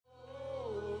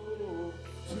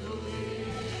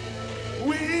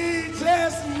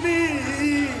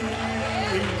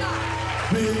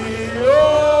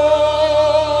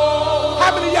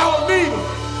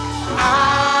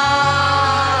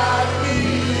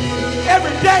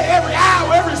day, every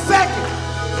hour, every second,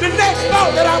 the next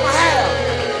thought that I'm going to have.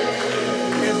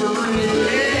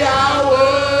 Every hour,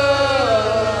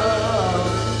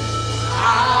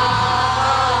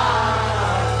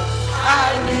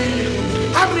 I need.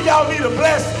 How many of y'all need a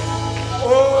blessing?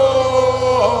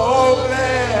 Oh,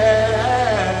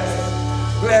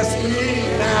 bless me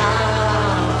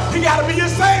now. He got to be your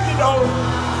Savior, though.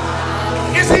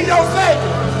 Is he your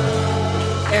Savior?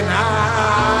 And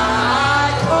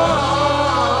I come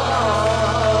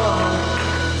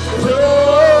to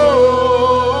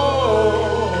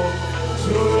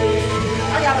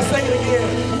I got to sing it again.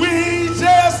 We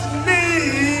just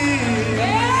need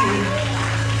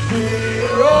thee,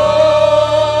 oh.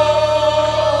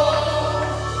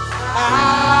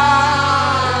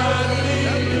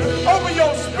 Open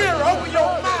your spirit, open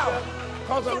your mouth.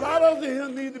 Because a lot of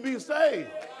them need to be saved.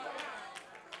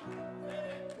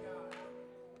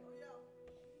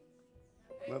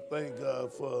 I thank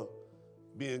God for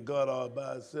being God all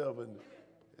by himself.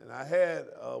 And I had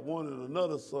wanted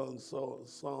another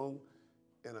song,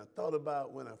 and I thought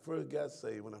about when I first got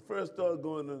saved. When I first started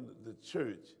going to the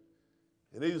church,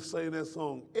 and they used to sing that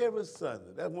song every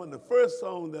Sunday. That's one of the first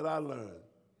songs that I learned.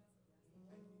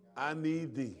 I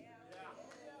need thee.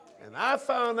 And I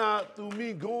found out through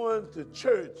me going to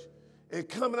church and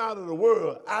coming out of the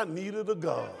world, I needed a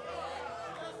God.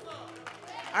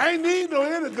 I ain't need no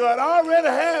inner God. I already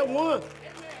had one.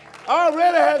 I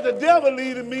already had the devil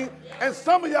leading me, and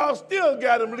some of y'all still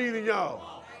got him leading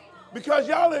y'all because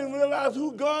y'all ain't realize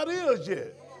who God is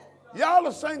yet. Y'all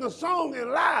will sing a song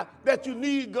and lie that you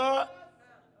need God.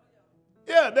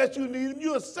 Yeah, that you need him.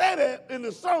 You'll say that in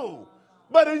the song,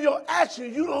 but in your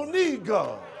action, you don't need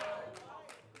God.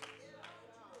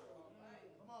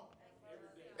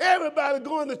 Everybody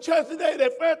going to church today,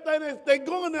 their first thing they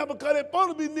going there because they're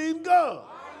supposed to be needing God.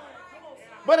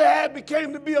 But it had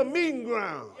became to be a meeting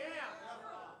ground.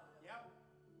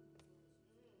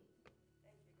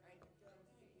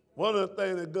 One of the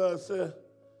things that God said,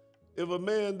 if a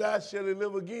man dies, shall he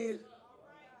live again?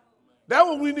 That's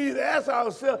what we need to ask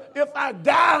ourselves. If I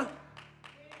die,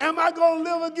 am I going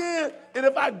to live again? And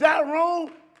if I die wrong,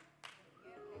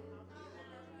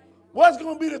 what's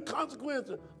going to be the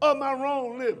consequences of my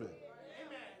wrong living?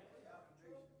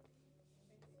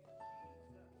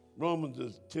 Romans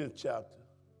the 10th chapter.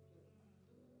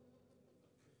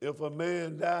 If a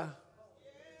man die,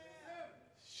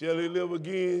 shall he live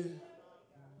again?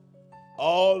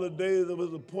 All the days of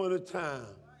his appointed time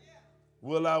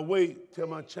will I wait till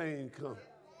my chain come.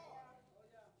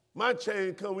 My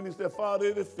chain come when he said, Father,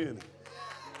 it is finished.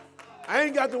 I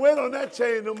ain't got to wait on that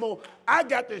chain no more. I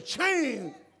got the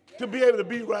chain to be able to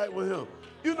be right with him.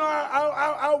 You know,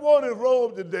 I wore this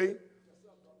robe today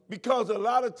because a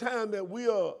lot of time that we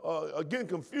are getting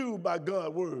confused by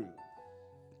God's word.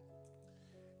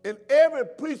 And every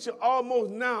preacher almost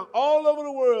now, all over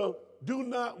the world, do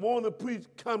not want to preach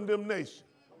condemnation.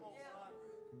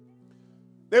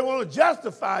 They want to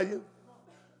justify you,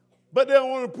 but they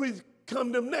don't want to preach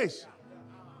condemnation.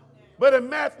 But in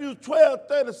Matthew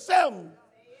 12:37,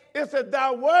 it said,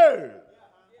 thy word,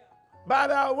 by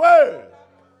thy word,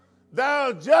 thou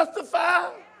art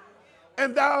justified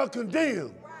and thou art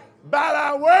condemned. By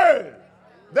thy word,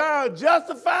 thou art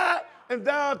justified and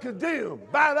thou art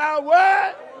condemned. By thy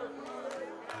word.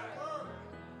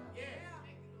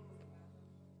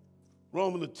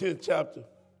 Romans the 10th chapter,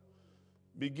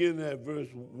 beginning at verse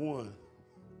 1.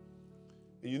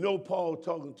 And you know Paul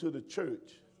talking to the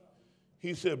church.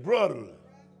 He said, brother,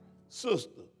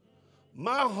 sister,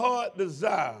 my heart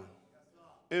desire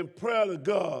and prayer to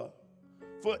God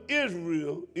for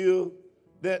Israel is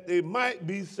that they might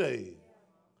be saved.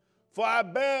 For I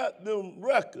bear them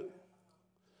record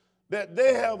that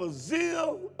they have a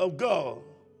zeal of God,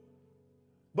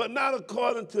 but not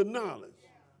according to knowledge.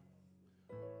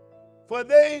 For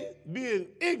they, being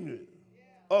ignorant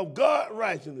of God's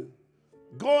righteousness,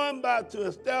 going by to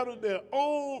establish their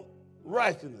own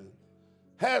righteousness,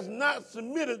 has not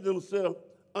submitted themselves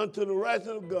unto the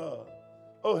righteousness of God.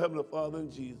 Oh, Heavenly Father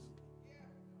in Jesus.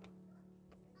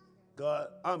 God,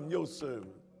 I'm your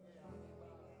servant.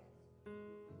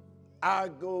 I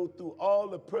go through all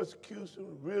the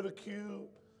persecution, ridicule,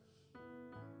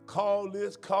 call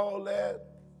this, call that.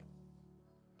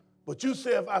 But you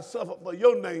say if I suffer for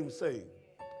your name's sake,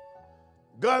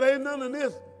 God, ain't none of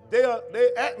this. They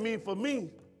at me for me.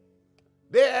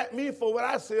 They at me for what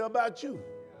I say about you.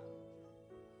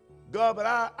 God, but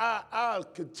I'll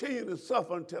continue to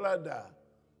suffer until I die.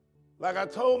 Like I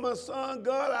told my son,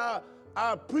 God,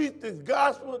 I preach this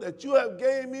gospel that you have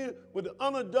gave me with the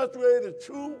unadulterated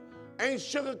truth. Ain't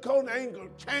sugarcoating,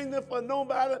 ain't changing for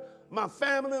nobody. My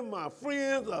family, my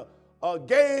friends or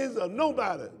gays or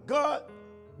nobody. God,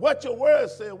 what your word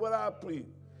said, what I preach.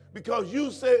 Because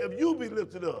you said if you be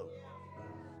lifted up,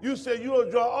 you said you will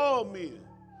draw all men.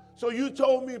 So you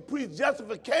told me to preach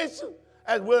justification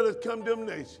as well as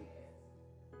condemnation.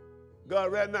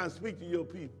 God, right now speak to your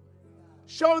people.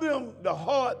 Show them the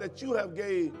heart that you have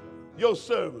gave your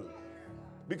servant.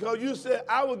 Because you said,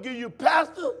 I will give you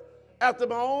pastor after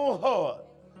my own heart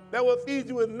that will feed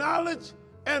you with knowledge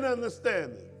and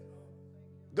understanding.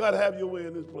 God, have your way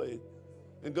in this place.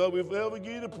 And God, we forever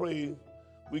give you the praise.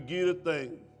 We give you the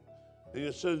thanks. In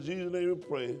your son Jesus' name we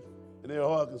pray. And their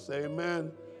heart can say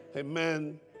amen,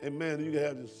 amen, amen. You can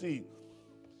have your seat.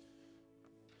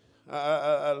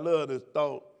 I love this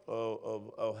thought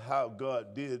of how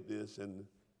God did this. And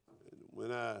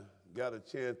when I got a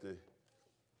chance to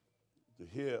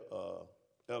hear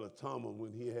Elder Thomas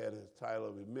when he had his title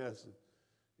of his message,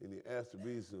 and he asked the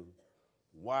reason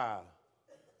why,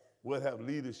 what have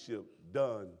leadership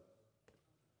done?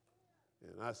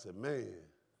 And I said, man.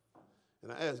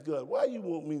 And I asked God, why you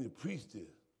want me to preach this?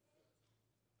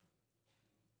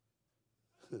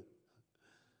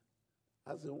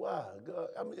 I said, why? God,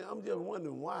 I mean, I'm just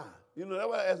wondering why. You know, that's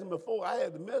why I asked him before. I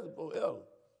had the message for Elder.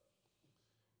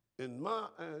 And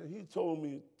he told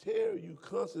me, Terry, you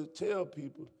constantly tell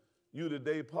people you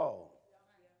today Paul.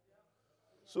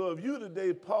 So if you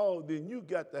today Paul, then you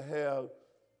got to have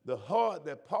the heart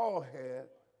that Paul had,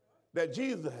 that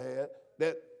Jesus had,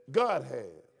 that God had.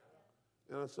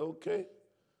 And I said, okay.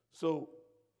 So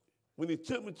when he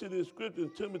took me to this scripture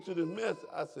and took me to this message,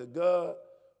 I said, God,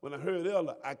 when I heard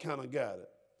Elder, I kind of got it.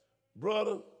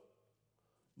 Brother,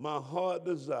 my heart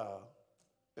desire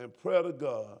and prayer to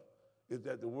God is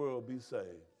that the world be saved.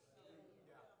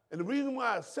 And the reason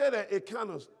why I said that, it kind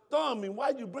of stunned me. Why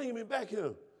you bringing me back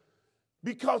here?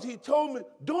 Because he told me,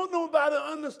 don't nobody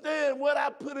understand what I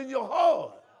put in your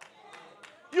heart.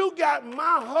 You got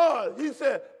my heart. He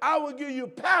said, I will give you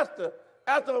pastor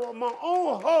after my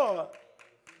own heart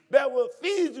that will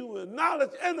feed you with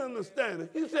knowledge and understanding.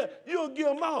 He said, you'll give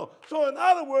them all. So in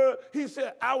other words, he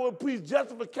said, I will preach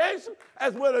justification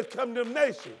as well as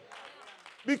condemnation.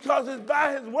 Because it's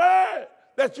by his word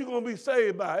that you're going to be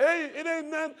saved by. It ain't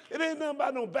nothing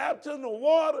about no baptism, no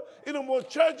water, it ain't what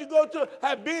church you go to,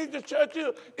 how big the church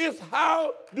is. It's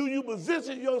how do you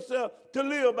position yourself to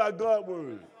live by God's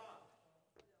word.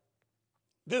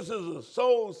 This is a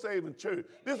soul-saving church.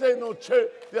 This ain't no church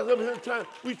that's up here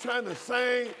we trying to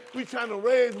sing, we trying to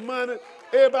raise money.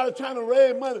 Everybody trying to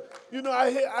raise money. You know, I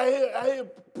hear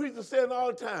preachers saying all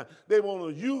the time, they want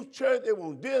a youth church, they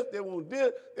want this, they want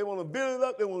this, they want to build it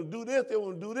up, they want to do this, they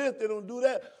want to do this, they don't do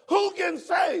that. Who can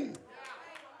save?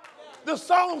 The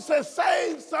song says,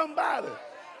 save somebody.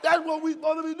 That's what we're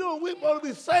supposed to be doing. We're supposed to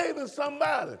be saving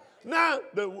somebody. Now,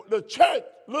 the church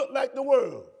look like the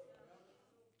world.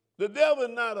 The devil is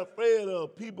not afraid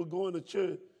of people going to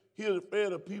church. He's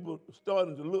afraid of people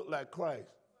starting to look like Christ.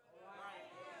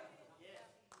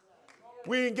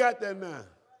 We ain't got that now.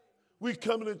 We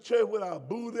coming to church with our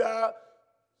booty out,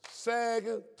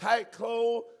 sagging, tight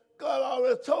clothes. God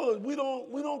already told us we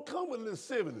don't come with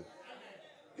lasciviousness.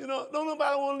 You know, don't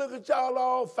nobody want to look at y'all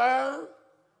all fine.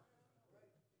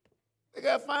 They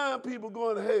got fine people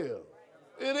going to hell.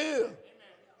 It is.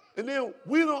 And then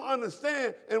we don't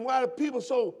understand, and why the people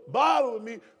so bothered with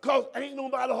me, because ain't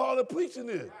nobody hardly preaching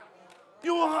this.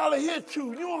 You don't hardly hear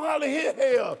truth. You don't hardly hear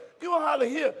hell. You don't hardly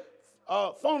hear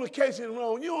fornication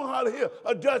wrong. You don't hardly hear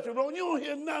adultery wrong. You don't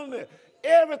hear none of that.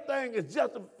 Everything is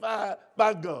justified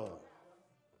by God.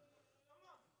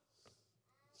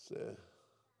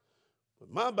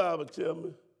 But my Bible tells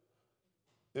me,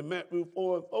 in Matthew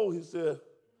 4:4, he said,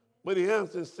 but he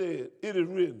answered and said, it is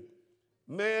written,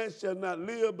 man shall not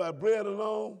live by bread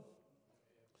alone,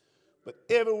 but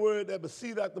every word that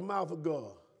proceeds out the mouth of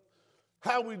God.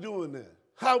 How we doing that?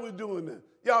 How we doing that?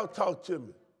 Y'all talk to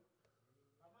me.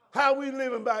 How we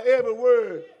living by every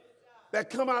word that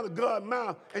come out of God's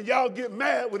mouth, and y'all get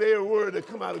mad with every word that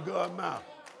come out of God's mouth.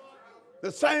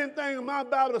 The same thing in my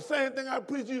Bible, the same thing I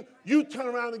preach to you, you turn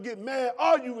around and get mad,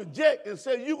 or you reject and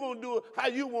say you're going to do it how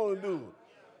you want to do it.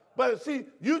 But see,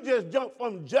 you just jump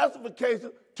from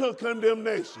justification to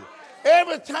condemnation.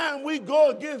 Every time we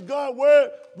go against God's word,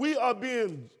 we are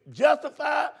being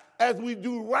justified as we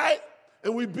do right,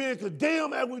 and we being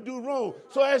condemned as we do wrong.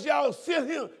 So as y'all sit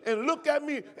here and look at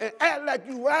me and act like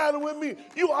you riding with me,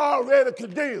 you already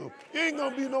condemned. You ain't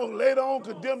going to be no later on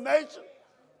condemnation.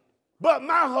 But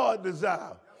my heart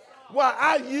desire, why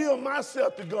I yield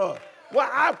myself to God, why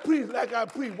I preach like I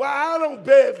preach, why I don't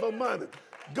beg for money.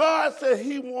 God said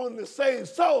he wanted to save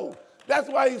souls. That's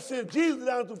why he sent Jesus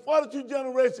down to 42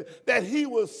 generations, that he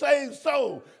will save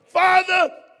souls. Father,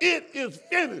 It is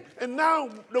finished. And now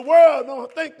the world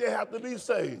don't think they have to be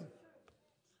saved.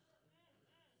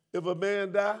 If a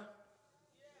man die,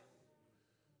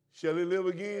 shall he live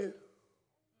again?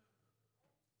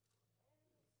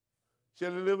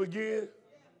 Shall he live again?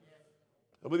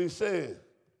 That's what he said.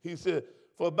 He said,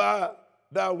 for by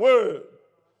thy word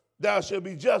thou shalt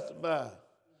be justified,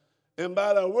 and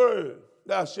by thy word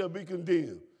thou shalt be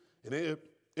condemned. And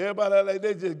everybody like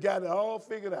they just got it all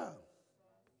figured out.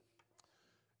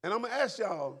 And I'm going to ask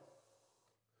y'all,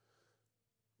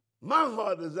 my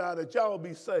heart desire that y'all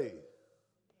be saved.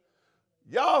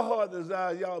 Y'all heart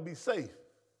desire y'all be safe.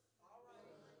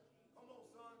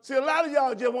 See, a lot of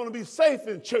y'all just want to be safe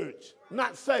in church,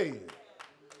 not saved.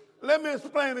 Let me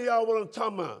explain to y'all what I'm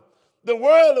talking about. The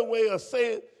worldly way of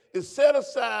saying is set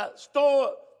aside,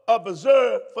 stored, or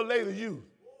preserved for later use.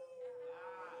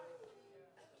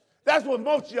 That's what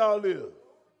most of y'all live.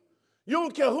 You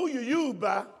don't care who you use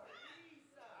by.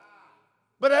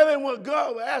 But that ain't what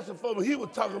God was asking for when he was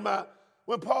talking about,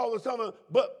 when Paul was talking about,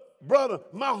 but brother,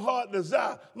 my heart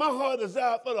desire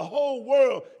for the whole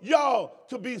world, y'all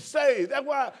to be saved. That's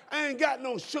why I ain't got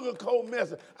no sugarcoat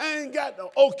message. I ain't got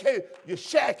no, okay, you're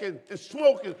shacking and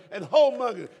smoking and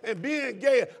homongering and being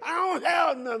gay. I don't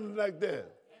have nothing like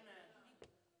that.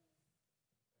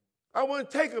 I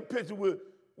wouldn't take a picture with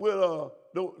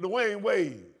Dwayne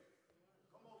Wade.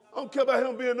 I don't care about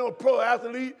him being no pro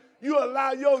athlete. You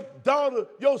allow your daughter,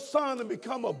 your son to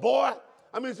become a boy.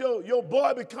 I mean, your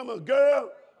boy become a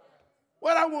girl.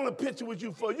 What I want a picture with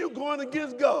you for? You going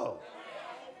against God.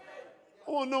 I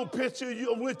want no picture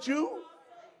with you.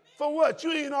 For what?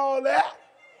 You ain't all that.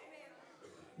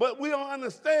 But we don't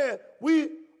understand. We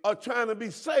are trying to be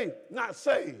safe, not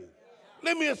saved.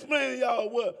 Let me explain to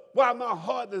y'all why my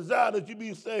heart desires that you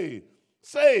be saved.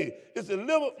 Saved is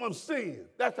delivered from sin.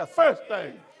 That's the first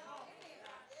thing.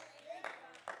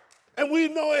 And we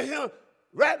know in him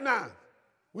right now,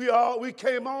 we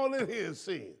came all in here in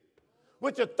sin.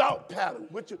 With your thought pattern,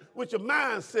 with your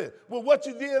mindset, with what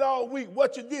you did all week,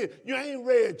 what you did. You ain't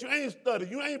read, you ain't studied,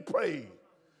 you ain't prayed.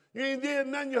 You ain't did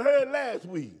nothing you heard last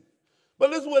week. But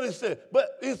listen what he said.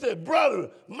 But he said, brother,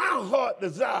 my heart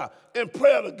desire and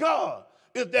prayer to God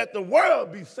is that the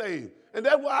world be saved. And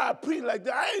that's why I preach like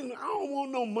that. I don't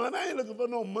want no money. I ain't looking for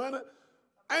no money.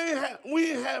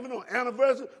 We ain't having no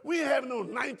anniversary. We ain't having no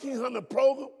 1900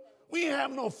 program. We ain't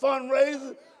having no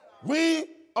fundraiser. We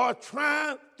are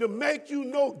trying to make you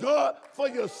know God for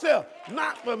yourself,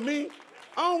 not for me.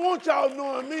 I don't want y'all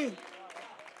knowing me.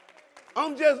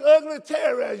 I'm just ugly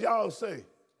Terry, as y'all say.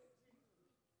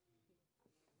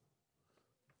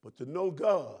 But to know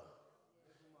God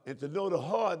and to know the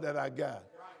heart that I got,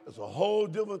 it's a whole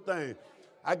different thing.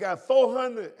 I got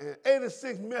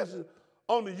 486 messages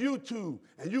on the YouTube,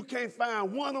 and you can't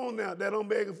find one on there that I'm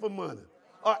begging for money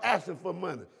or asking for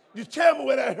money. You tell me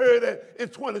where that heard at in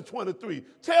 2023.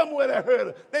 Tell me where that heard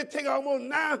at. They take almost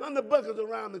 900 buckets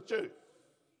around the church.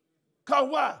 Because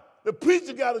why? The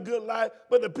preacher got a good life,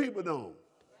 but the people don't.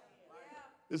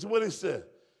 This is what he said.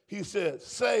 He said,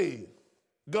 save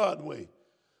God's way,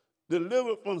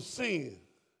 delivered from sin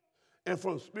and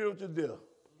from spiritual death.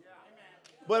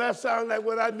 But that sounds like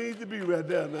what I need to be right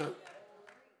there now.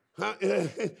 Huh?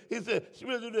 He said,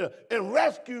 spiritual death, and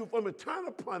rescued from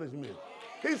eternal punishment.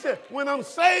 He said, when I'm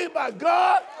saved by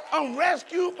God, I'm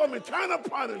rescued from eternal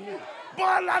punishment.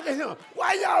 Boy, look at him.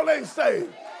 Why y'all ain't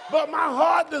saved? But my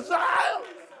heart desires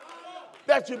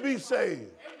that you be saved.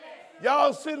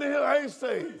 Y'all sitting here ain't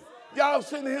saved. Y'all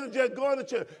sitting here just going to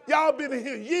church. Y'all been in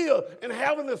here years and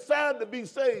haven't decided to be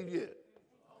saved yet.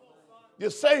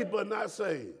 You're saved but not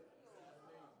saved.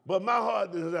 But my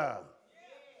heart desires.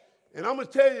 And I'm going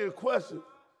to tell you a question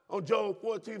on Job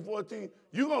 14:14.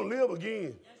 You're going to live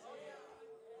again.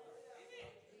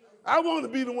 I want to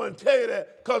be the one to tell you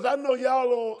that because I know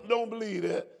y'all don't believe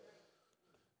that.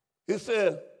 It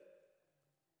says,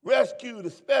 rescued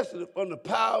especially from the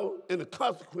power and the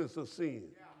consequence of sin.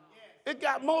 It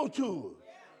got more to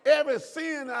it. Every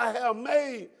sin I have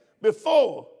made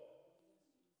before,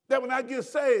 that when I get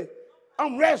saved,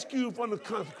 I'm rescued from the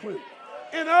consequence.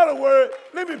 In other words,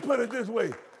 let me put it this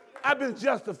way. I've been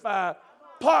justified,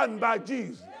 pardoned by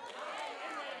Jesus.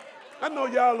 I know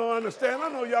y'all don't understand. I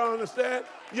know y'all understand.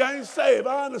 You ain't saved.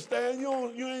 I understand.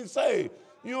 You ain't saved.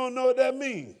 You don't know what that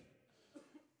means.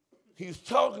 He's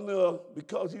talking to us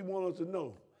because he wants us to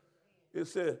know. It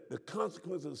said the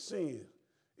consequence of sin.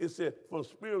 It said from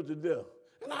spiritual death.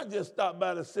 And I just stopped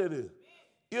by to say this.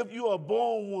 If you are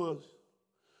born once,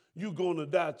 you're going to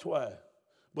die twice.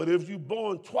 But if you're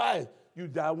born twice, you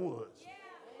die once.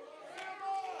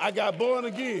 I got born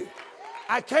again.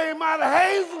 I came out of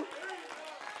Hazel.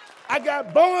 I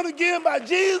got born again by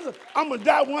Jesus, I'm going to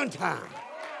die one time.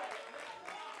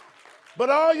 But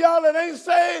all y'all that ain't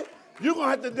saved, you're going to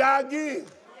have to die again.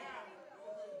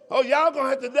 Oh, y'all going to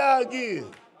have to die again.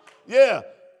 Yeah,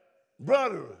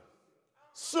 brother,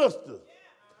 sister,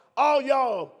 all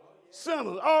y'all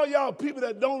sinners, all y'all people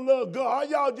that don't love God, all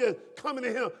y'all just coming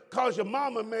to him because your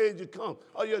mama made you come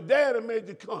or your daddy made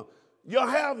you come. You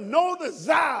have no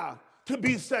desire to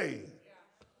be saved.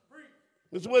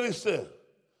 That's what he said.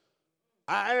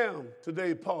 I am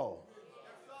today Paul.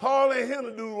 Paul ain't here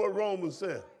to do what Romans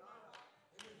said.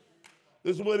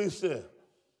 This is what he said.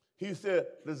 He said,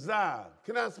 desire.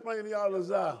 Can I explain to y'all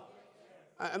desire?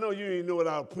 I know you ain't know what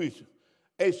I was preaching.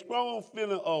 A strong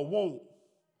feeling of want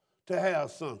to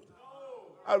have something.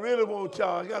 I really want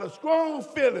y'all. I got a strong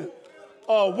feeling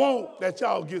of want that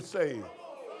y'all get saved.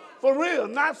 For real,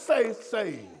 not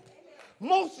saved.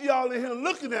 Most of y'all in here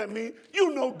looking at me,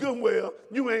 you know good and well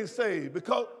you ain't saved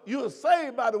because you're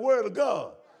saved by the word of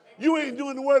God. You ain't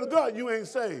doing the word of God, you ain't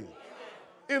saved.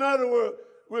 In other words,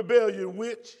 rebellion,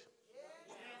 witch.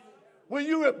 When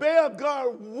you rebel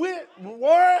God's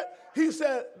word, he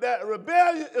said that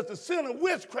rebellion is the sin of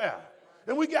witchcraft.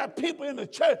 And we got people in the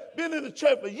church, been in the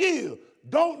church for years,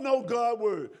 don't know God's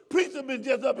word. Preachers been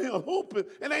just up here hooping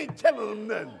and ain't telling them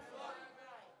nothing.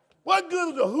 What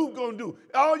good is a hoop going to do?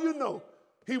 All you know,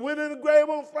 he went in the grave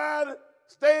on Friday,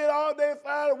 stayed all day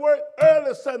Friday, worked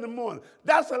early Sunday morning.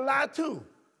 That's a lie too.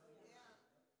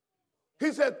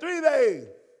 He said 3 days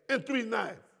and 3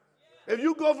 nights. If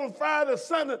you go from Friday to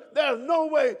Sunday, there's no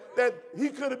way that he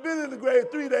could have been in the grave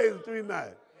 3 days and 3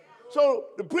 nights. So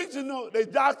the preachers know, they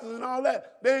doctors and all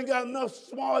that, they ain't got enough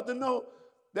smart to know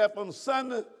that from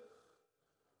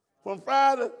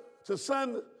Friday to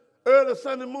Sunday, early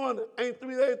Sunday morning, ain't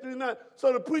 3 days, 3 nights.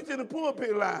 So the preacher in the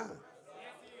pulpit line.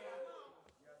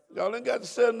 Y'all ain't got to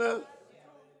say nothing.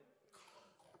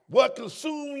 What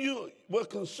consume your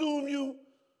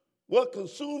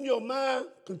mind,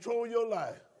 control your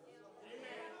life.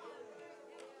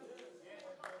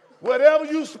 Whatever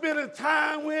you spending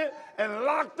time with and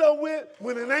locked up with,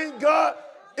 when it ain't God,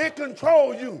 it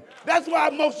controls you. That's why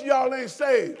most of y'all ain't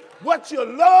saved. What you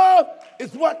love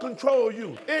is what controls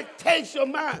you. It takes your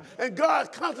mind. And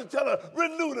God constantly tells us,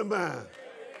 renew the mind.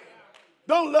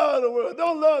 Don't love the world.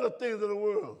 Don't love the things of the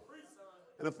world.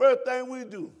 And the first thing we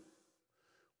do,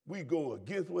 we go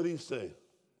against what he said.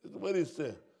 This is what he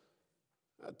said.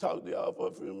 I talked to y'all for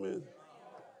a few minutes.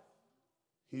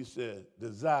 He said,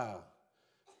 desire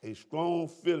a strong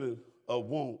feeling of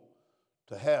want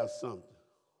to have something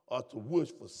or to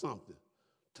wish for something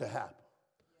to happen.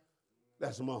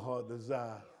 That's my heart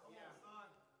desire.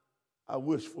 I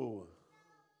wish for it.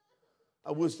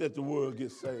 I wish that the world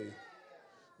gets saved.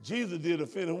 Jesus did a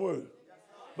finished work.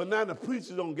 But now the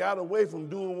preachers don't got away from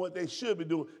doing what they should be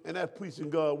doing, and that's preaching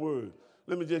God's word.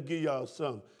 Let me just give y'all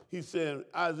something. He said,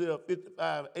 Isaiah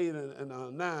 55, 8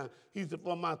 and 9, he said,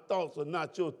 for my thoughts are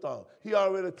not your thoughts. He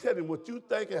already tell him what you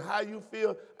think and how you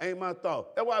feel ain't my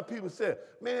thought. That's why people say,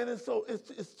 man, it's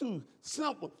too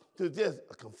simple to just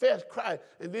confess Christ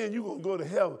and then you're going to go to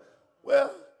heaven.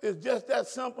 Well, it's just that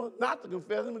simple not to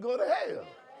confess him and go to hell.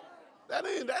 That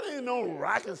ain't no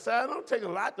rocket science. Don't take a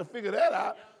lot to figure that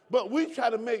out. But we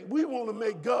want to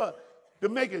make God to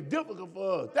make it difficult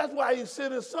for us. That's why he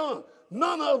sent his son.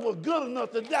 None of us were good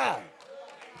enough to die.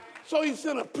 So he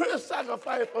sent a pure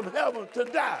sacrifice from heaven to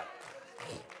die.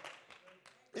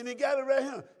 And he got it right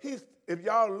here. If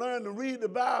y'all learn to read the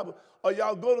Bible or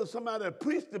y'all go to somebody that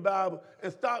preach the Bible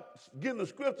and stop getting the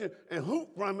scripture and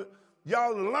hoop from it,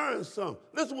 y'all will learn something.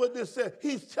 Listen what this said.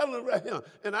 He's telling right here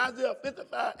in Isaiah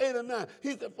 55, 8 and 9. He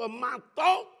said, for my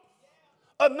thought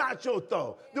are not your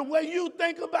thought. The way you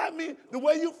think about me, the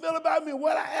way you feel about me,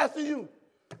 what I ask of you,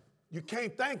 you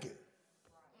can't think it.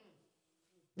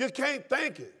 You can't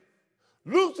think it.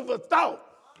 Lucifer thought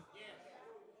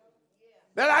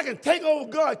that I can take over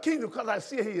God's kingdom because I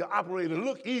see he operate and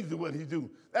look easy what he do.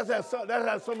 That's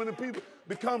how so many people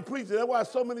become preachers. That's why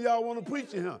so many of y'all want to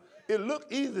preach to him. It look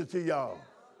easy to y'all.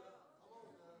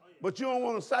 But you don't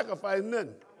want to sacrifice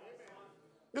nothing.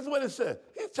 This is what it said.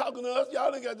 He's talking to us.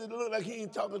 Y'all ain't got to look like he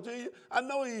ain't talking to you. I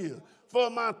know he is. For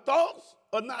my thoughts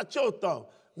are not your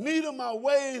thoughts. Neither my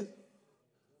ways,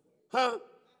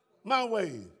 my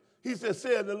ways. He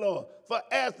said the Lord. For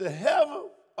as the heaven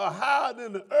are higher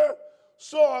than the earth,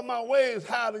 so are my ways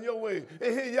higher than your ways.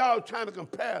 And here y'all trying to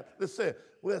compare to say,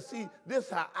 well, see, this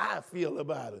is how I feel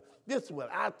about it. This is what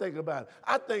I think about it.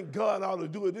 I think God ought to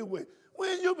do it this way.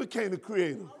 When you became the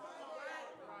creator.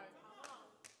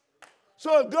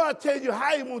 So if God tells you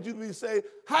how he wants you to be saved,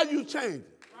 how you change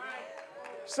it?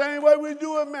 Same way we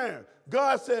do in marriage.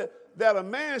 God said, that a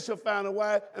man shall find a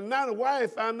wife, and not a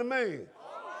wife find a man.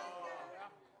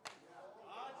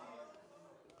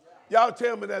 Y'all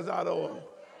tell me that's out of order.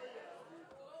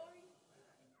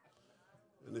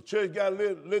 And the church got a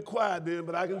little quiet then,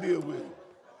 but I can deal with it.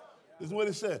 This is what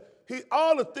he said.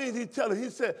 All the things he telling, he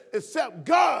said, except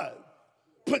God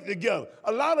put together.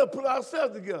 A lot of us put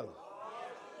ourselves together.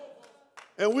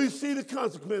 And we see the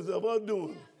consequences of us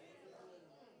doing it.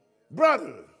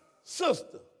 Brother,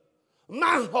 sister,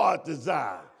 my heart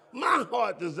desire.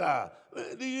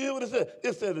 Do you hear what it said?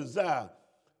 It's a desire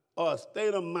or a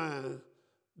state of mind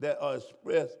that are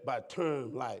expressed by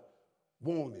terms like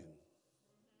wanting,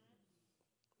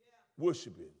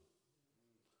 worshiping,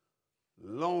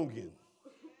 longing.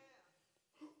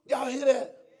 Y'all hear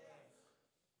that?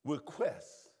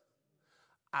 Request.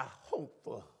 I hope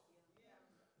for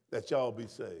that y'all be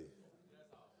saved.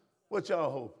 What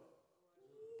y'all hope?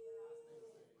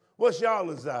 What's y'all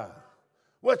desire?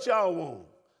 What y'all want?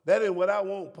 That ain't what I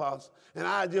want, Pastor. And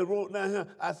I just wrote down here,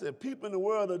 I said, people in the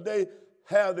world today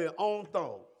have their own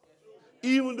thought.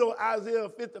 Even though Isaiah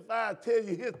 55 tells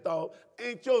you his thought,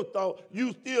 ain't your thought,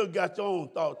 you still got your own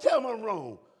thought. Tell me I'm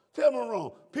wrong. Tell me I'm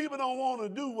wrong. People don't want to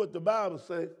do what the Bible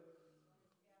says.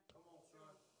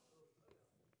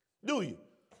 Do you?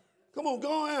 Come on,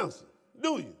 go on, answer.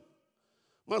 Do you?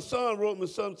 My son wrote me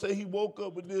something, say he woke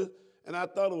up with this, and I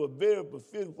thought it was very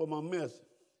befitting for my message.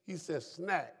 He said,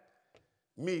 snack,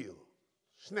 meal,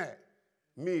 snack,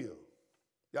 meal.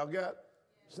 Y'all got it?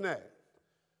 Snack.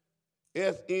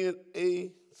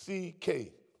 S-N-A-C-K.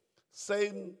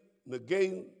 Satan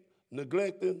negating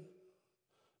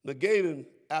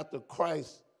after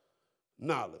Christ's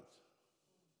knowledge.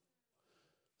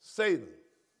 Satan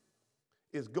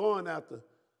is going after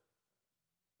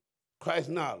Christ's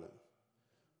knowledge,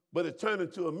 but it turned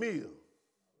into a meal.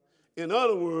 In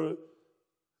other words,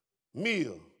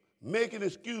 meal, making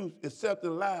excuse,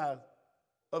 accepting lies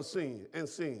of sin and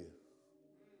sin.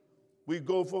 We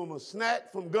go from a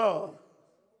snack from God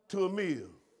to a meal.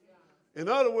 In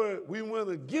other words, we went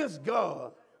against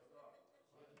God.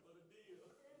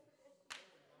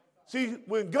 See,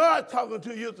 when God talking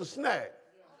to you, it's a snack.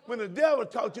 When the devil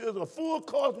talks to you, it's a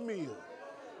full-course meal.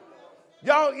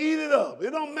 Y'all eat it up.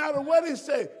 It don't matter what he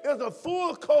say. It's a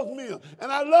full-course meal.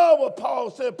 And I love what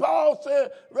Paul said. Paul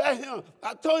said right here,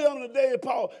 I told you on the day of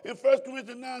Paul in 1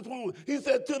 Corinthians 9:21, he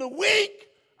said, to the weak,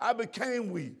 I became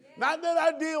weak. Not that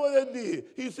I did what I did.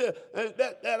 He said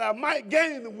that I might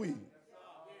gain the weak.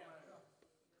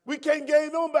 We can't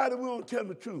gain nobody if we don't tell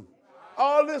the truth.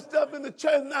 All this stuff in the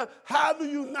church now, how do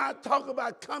you not talk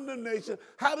about condemnation?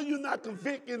 How do you not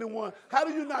convict anyone? How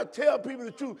do you not tell people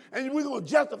the truth? And we're going to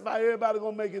justify everybody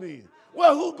going to make it in.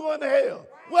 Well, who's going to hell?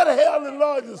 What the hell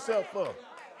enlarge yourself for?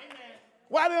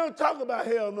 Why they don't talk about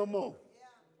hell no more?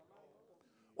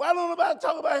 Why don't nobody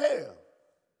talk about hell?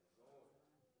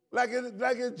 Like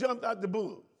it jumped out the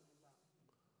book.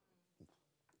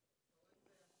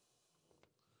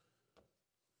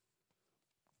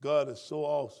 God is so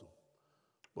awesome.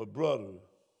 But brother,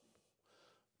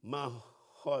 my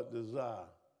heart desire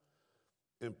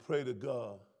and pray to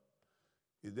God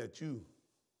is that you,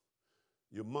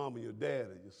 your mama, your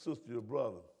daddy, your sister, your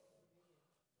brother,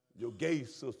 your gay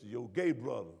sister, your gay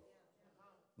brother,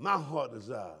 my heart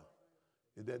desire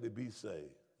is that they be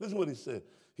saved. Listen what he said.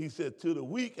 He said, to the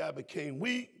weak I became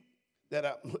weak, that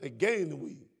I gained the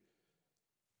weak.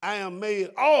 I am made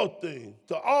all things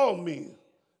to all men,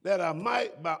 that I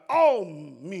might by all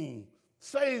means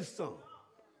save some.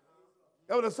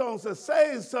 That's what the song says,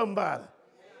 save somebody.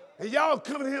 And y'all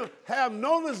coming here have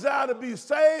no desire to be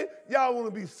saved. Y'all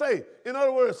want to be saved. In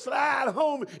other words, slide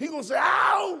home. He going to say,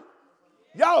 ow.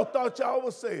 Y'all thought y'all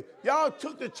was saved. Y'all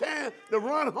took the chance to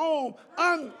run home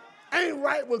ain't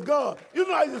right with God. You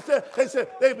know how you said,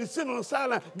 they be sitting on the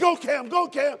sideline, go Cam.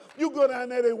 You go down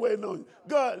there, they waiting on you.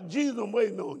 God, Jesus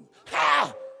waiting on you.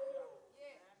 Ha!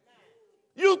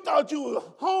 You thought you were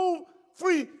home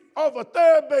free off a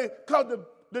third base because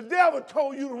the devil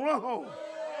told you to run home.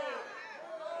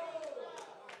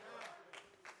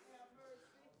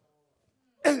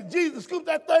 And Jesus scooped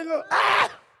that thing up. Ah!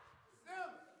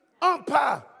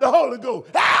 Umpire, the Holy Ghost.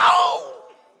 Ow!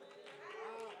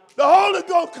 The Holy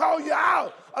Ghost call you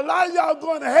out. A lot of y'all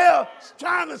going to hell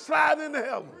trying to slide into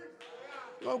heaven.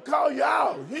 He's going to call you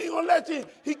out. He ain't going to let you.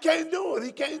 He can't do it.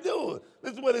 He can't do it.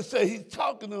 This is what it says. He's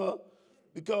talking to us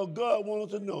because God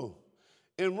wants us to know.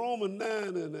 In Romans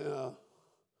 9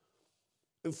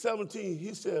 and 17,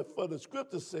 he said, for the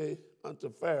scripture say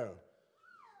unto Pharaoh,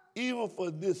 even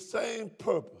for this same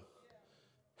purpose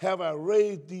have I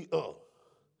raised thee up,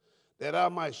 that I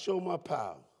might show my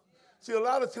power. See, a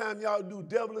lot of times y'all do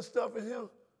devilish stuff in here.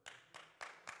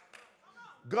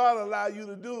 God allow you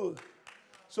to do it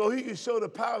so he can show the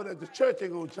power that the church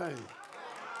ain't going to change.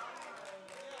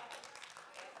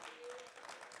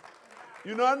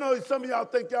 You know, I know some of y'all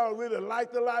think y'all really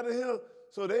liked a lot of him,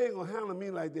 so they ain't going to handle me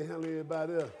like they handle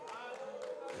everybody else.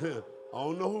 I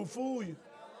don't know who fooled you.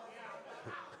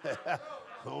 I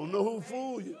don't know who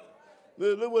fooled you.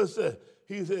 Look what it said.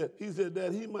 He said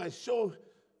that he might show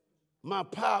my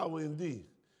power in thee.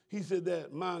 He said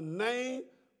that my name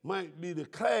might be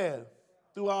declared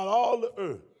throughout all the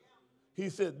earth. He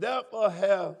said, therefore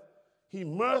have he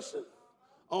mercy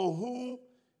on whom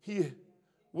he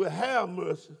will have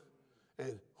mercy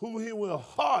and who he will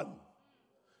harden.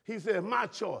 He said, my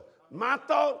choice. My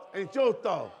thought ain't your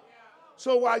thought.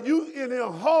 So while you in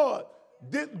here hard,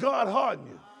 did God harden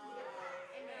you?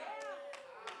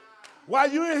 While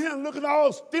you're in here looking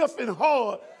all stiff and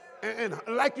hard and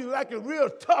like you're real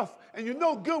tough, and you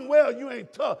know good and well you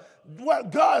ain't tough,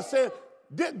 what God said,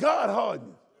 did God harden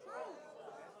you?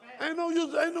 Ain't no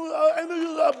use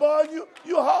of bothering you.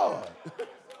 You hard.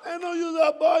 Ain't no use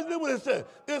of bothering you. What it said?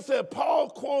 It said Paul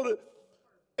quoted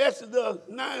Exodus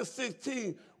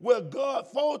 9:16, where God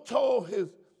foretold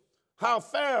how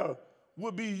Pharaoh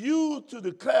would be used to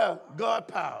declare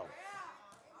God's power.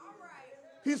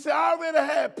 He said, I already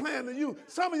had planned to use.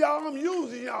 Some of y'all, I'm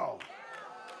using y'all.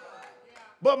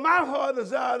 But my heart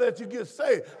desire that you get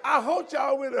saved. I hope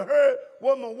y'all already heard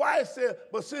what my wife said,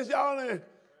 but since y'all didn't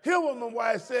hear what my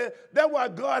wife said, that's why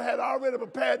God had already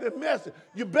prepared this message.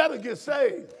 You better get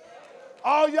saved.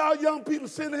 All y'all young people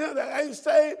sitting here that ain't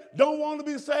saved, don't want to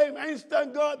be saved, ain't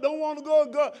studying God, don't want to go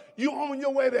to God, you on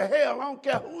your way to hell. I don't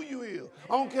care who you is.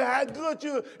 I don't care how good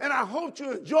you is. And I hope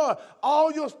you enjoy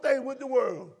all your stay with the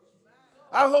world.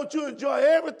 I hope you enjoy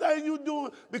everything you're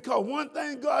doing, because one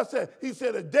thing God said, he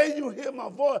said, the day you hear my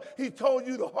voice, he told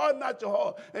you to harden not your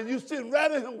heart. And you sitting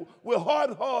right in him with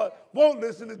hardened heart, won't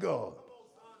listen to God.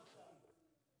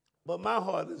 But my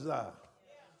heart desire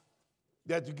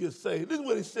that you get saved. This is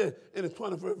what he said in the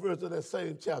 21st verse of that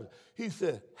same chapter. He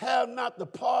said, have not the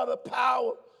potter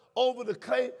power over the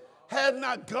clay? Has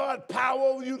not God power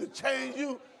over you to change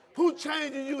you? Who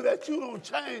changing you that you don't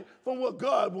change from what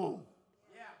God wants?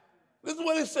 This is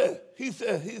what he said. He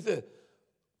said,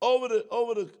 over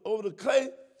the clay,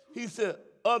 he said,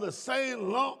 of the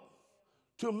same lump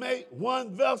to make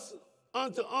one vessel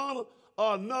unto honor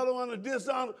or another unto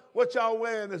dishonor. What y'all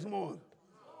wearing this morning?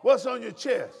 What's on your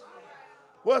chest?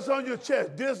 What's on your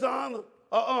chest? Dishonor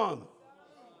or honor?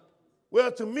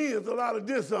 Well, to me, it's a lot of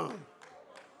dishonor.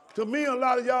 To me, a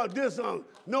lot of y'all dishonor.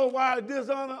 Know why I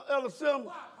dishonor Elder Simmons?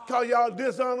 Because y'all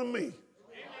dishonor me.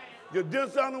 You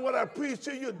dishonor what I preach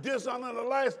to you. You dishonor the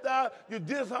lifestyle. You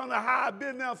dishonor how I've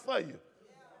been there for you.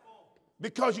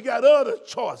 Because you got other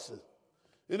choices.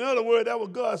 In other words, that's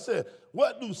what God said.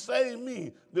 What do save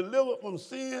mean? Delivered from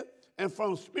sin and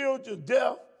from spiritual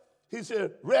death. He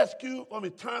said, rescued from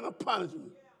eternal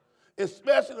punishment.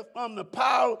 Especially from the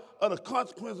power of the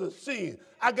consequences of sin.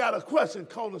 I got a question,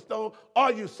 Cornerstone.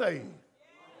 Are you saved?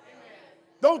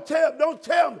 Don't tell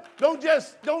me. Don't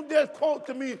just quote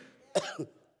to me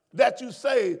that you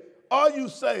saved. Are you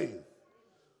saved?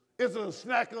 It's a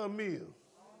snack or a meal.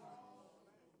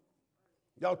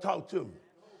 Y'all talk to me.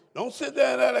 Don't sit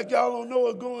there and act like y'all don't know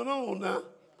what's going on now.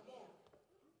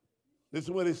 This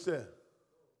is what he said.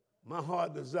 My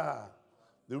heart desire.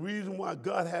 The reason why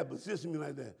God had positioned me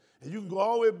like that. And you can go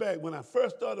all the way back. When I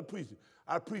first started preaching,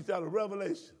 I preached out of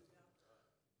Revelation.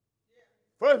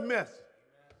 First message.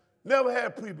 Never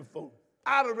had preached before.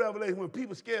 Out of Revelation, when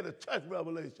people scared to touch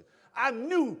Revelation. I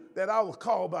knew that I was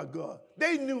called by God.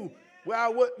 They knew where I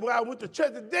went to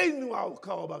church, they knew I was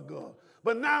called by God.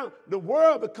 But now the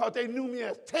world, because they knew me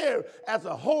as Terry, as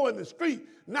a whore in the street,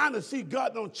 now to see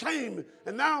God don't change me.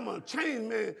 And now I'm a changed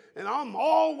man, and I'm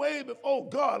always before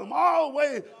God. I'm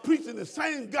always preaching the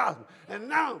same gospel. And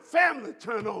now family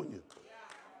turn on you.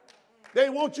 They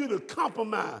want you to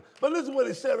compromise. But listen to what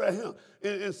he said right here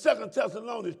in 2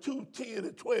 Thessalonians 2:10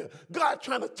 and 12. God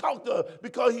trying to talk to us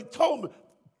because he told me,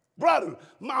 brother,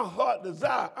 my heart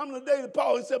desire. I'm the David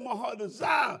Paul. He said, my heart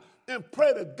desire and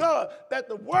pray to God that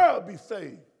the world be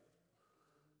saved.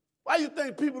 Why you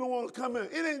think people don't want to come in?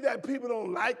 It ain't that people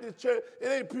don't like this church. It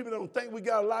ain't people don't think we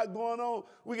got a lot going on.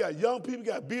 We got young people, we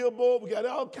got billboard, we got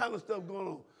all kind of stuff going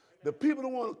on. The people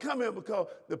don't want to come in because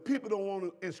the people don't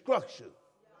want instruction.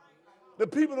 The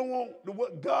people don't want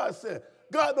what God said.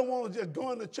 God don't want to just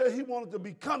go in the church. He wanted to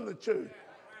become the church.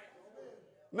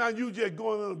 Now you just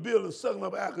going in the building sucking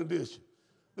up air conditioning.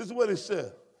 This is what he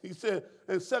said. He said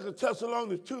in 2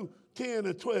 Thessalonians 2:10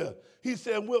 and 12, he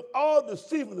said, with all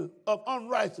deceiving of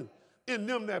unrighteousness in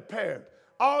them that perish.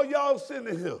 All y'all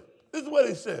sitting here. This is what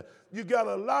he said. You got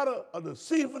a lot of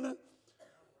deceiving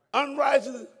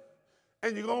unrighteousness,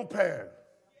 and you're going to perish.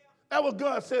 That's what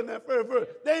God said in that first verse.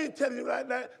 They ain't telling you like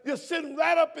that. You're sitting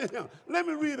right up in him. Let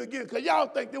me read it again, because y'all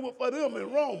think it was for them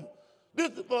in Rome.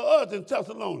 This is for us in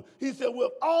Thessalonians. He said,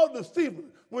 with all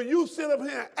deceitfulness, when you sit up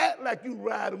here and act like you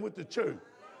riding with the church,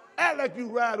 act like you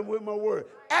riding with my word,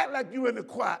 act like you in the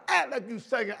choir, act like you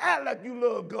singing, act like you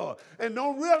love God, and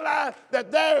don't realize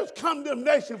that there is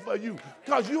condemnation for you,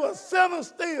 because you are sinner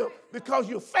still, because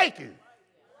you're faking.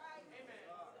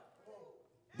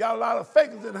 Got a lot of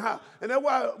fakers in the house. And that's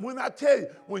why when I tell you,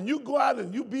 when you go out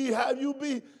and you be how you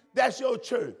be, that's your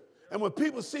church. And when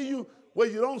people see you where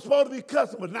you don't supposed to be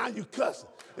cussing, but now you cussing.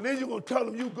 And then you're going to tell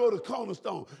them you go to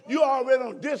Cornerstone. You already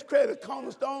on discredit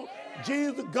Cornerstone,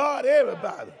 Jesus, God,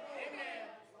 everybody.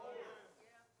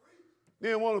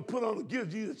 Then want to put on the Give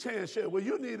Jesus a Chance shirt. Well,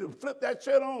 you need to flip that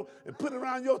shirt on and put it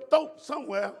around your throat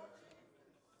somewhere.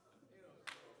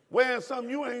 Wearing something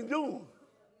you ain't doing.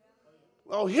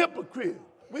 Oh, hypocrite.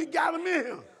 We got them in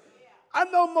here. I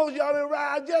know most of y'all didn't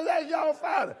ride. I just asked y'all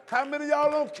Father. How many of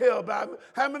y'all don't care about me?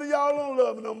 How many of y'all don't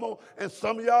love me no more? And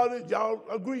some of y'all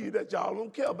agree that y'all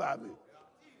don't care about me.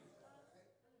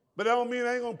 But that don't mean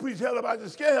I ain't going to preach hell about you,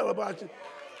 scare hell about you.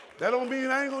 That don't mean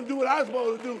I ain't going to do what I'm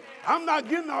supposed to do. I'm not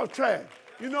getting off track.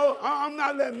 You know, I'm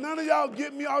not letting none of y'all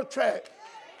get me off track.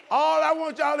 All I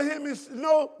want y'all to hear me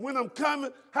know when I'm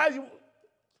coming,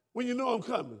 when you know I'm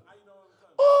coming.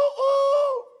 Ooh,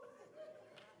 ooh.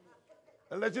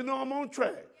 And let you know I'm on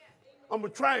track. I'm a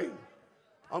train.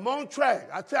 I'm on track.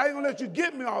 I tell you, I ain't gonna let you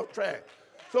get me off track.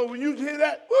 So when you hear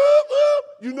that, whoop, whoop,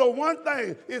 you know one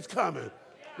thing, it's coming.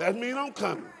 That means I'm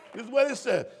coming. This is what it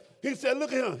said. He said,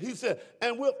 look at him. He said,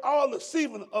 and with all the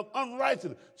season of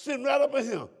unrighteousness sitting right up in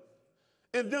him,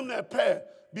 in them that perish,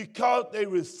 because they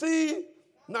receive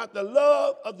not the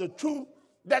love of the truth,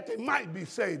 that they might be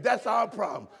saved. That's our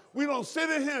problem. We don't sit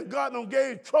in here and God don't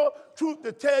give truth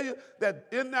to tell you that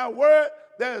in that word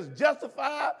there is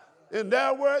justified, in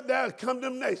that word there is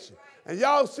condemnation. And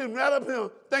y'all sitting right up here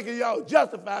thinking y'all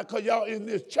justified because y'all in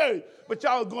this church, but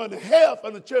y'all going to hell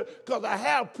from the church because I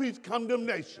have preached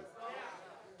condemnation.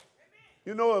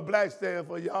 You know what black stand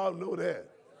for, y'all know that.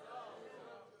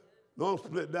 Don't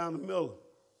split down the middle.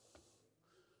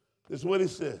 This is what he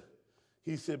said.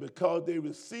 He said, because they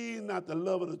receive not the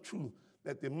love of the truth,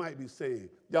 that they might be saved.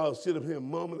 Y'all sit up here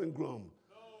mumbling and grumbling.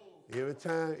 Every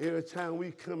time we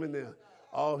come in there,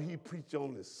 all he preach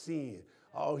on is sin.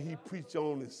 All he preach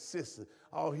on is sister.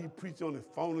 All he preach on is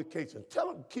fornication.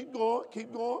 Tell him, keep going,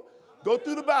 keep going. Go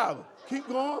through the Bible. Keep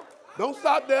going. Don't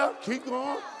stop there. Keep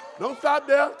going. Don't stop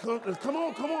there. Come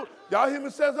on, come on. Y'all hear me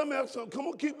say something else? So come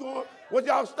on, keep going. What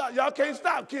y'all stop? Y'all can't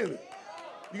stop, can you?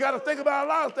 You got to think about a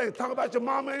lot of things. Talk about your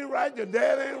mama ain't right, your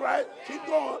dad ain't right. Keep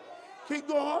going. Keep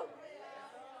going.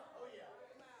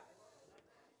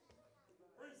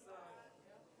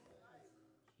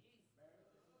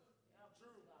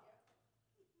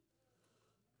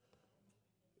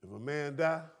 If a man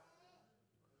die,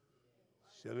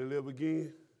 shall he live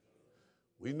again?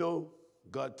 We know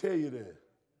God tell you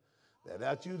that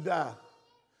after you die,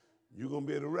 you're going to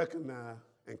be able to recognize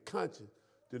and conscious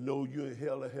to know you're in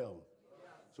hell or heaven.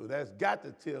 So that's got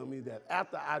to tell me that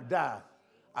after I die,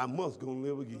 I must go and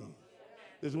live again.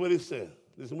 This is what he said.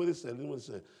 This is what he said. This is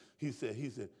what he said. He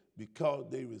said, because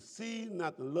they receive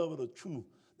not the love of the truth,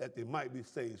 that they might be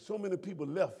saved. So many people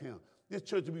left him. This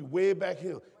church would be way back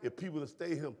here if people would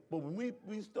stay here. But when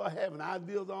we start having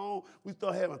ideas our own, we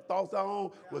start having thoughts our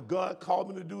own, where God called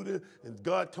me to do this, and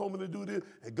God told me to do this,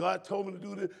 and God told me to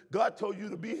do this. God told you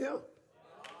to be here.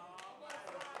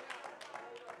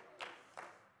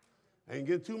 I ain't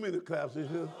getting too many claps in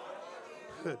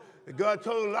here. And God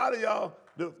told a lot of y'all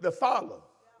to follow.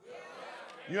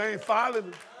 You ain't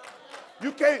following.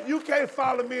 You can't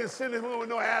follow me and send him home with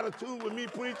no attitude with me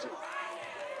preaching.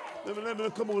 Let me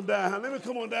come on down. Let me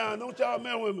come on down. Don't y'all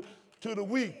remember to the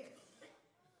weak,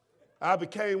 I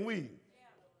became weak,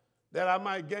 that I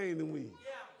might gain the weak.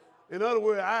 In other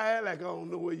words, I act like I don't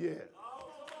know where you at.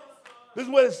 This is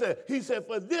what it said. He said,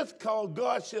 for this cause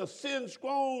God shall send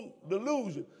strong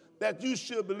delusion that you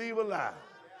should believe a lie.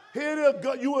 Here it is,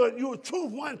 God, you were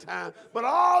truth one time, but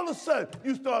all of a sudden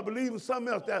you start believing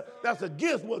something else that's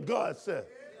against what God said.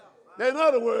 In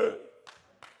other words,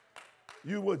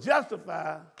 you were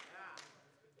justified.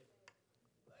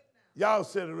 Y'all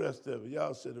said the rest of it.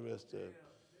 Y'all said the rest of it.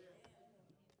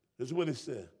 This is what he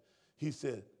said. He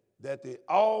said that they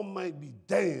all might be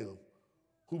damned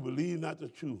who believe not the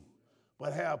truth,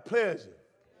 but have pleasure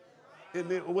in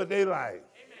what they like.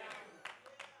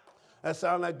 That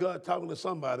sounds like God talking to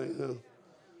somebody.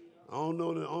 I don't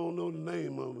know the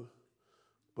name of it.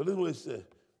 But this is what he said.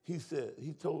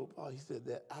 he told Paul, he said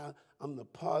that I'm the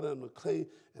potter and the clay,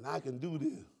 and I can do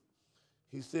this.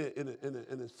 He said in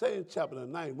the same chapter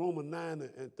 9, Romans 9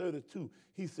 and 32,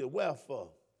 he said, wherefore?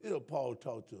 You know, Paul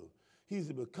talked to him. He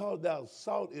said, because thou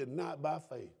sought it not by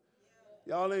faith.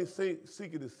 Y'all ain't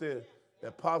seeking to say that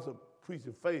apostle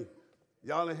preaching faith.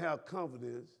 Y'all ain't have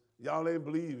confidence. Y'all ain't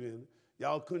believe in it.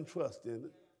 Y'all couldn't trust in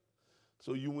it.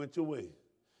 So you went your way.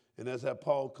 And that's how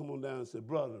Paul come on down and said,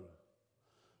 brother,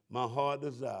 my heart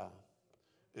desire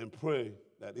and pray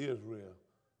that Israel,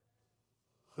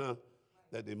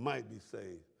 that they might be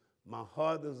saved. My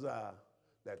heart desire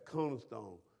that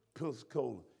Cornerstone,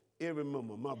 Pensacola, every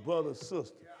member, my brother,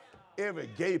 sister, every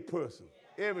gay person,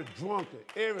 every drunkard,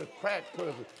 every crack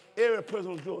person, every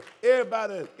person on drugs,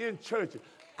 everybody that's in churches,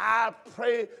 I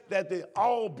pray that they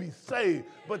all be saved.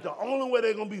 But the only way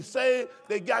they're going to be saved,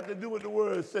 they got to do what the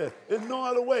word says. There's no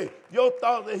other way. Your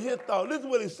thoughts are his thoughts. Listen to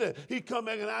what he said. He come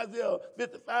back in Isaiah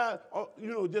 55,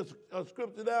 just a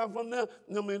scripture down from there,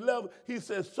 number 11. He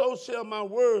says, so shall my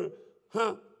word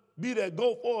be that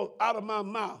go forth out of my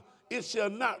mouth. It shall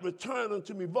not return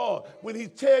unto me void. When he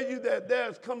tell you that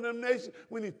there's condemnation,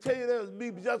 when he tell you there's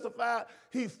be justified,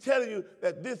 he's telling you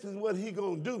that this is what he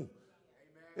going to do.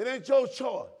 It ain't your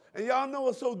choice. And y'all know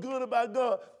what's so good about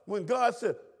God? When God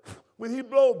said, when he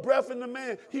blow breath in the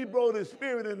man, he blow his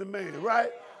spirit in the man, right?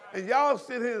 And y'all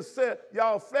sit here and say,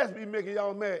 y'all flesh be making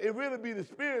y'all mad. It really be the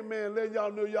spirit man letting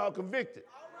y'all know y'all convicted.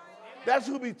 That's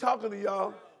who be talking to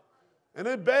y'all. And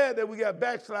it's bad that we got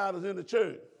backsliders in the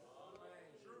church.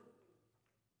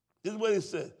 This is what he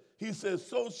said. He said,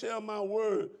 so shall my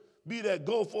word be that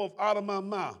go forth out of my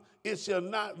mouth. It shall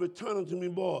not return unto me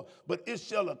void, but it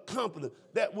shall accomplish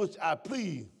that which I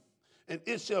please, and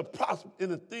it shall prosper in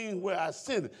the thing where I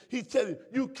send it. He's telling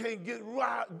you can't get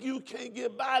right, you can't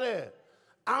get by there.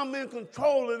 I'm in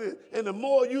control of it, and the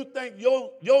more you think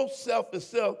your selfish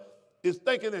self is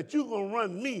thinking that you're going to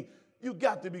run me, you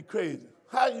got to be crazy.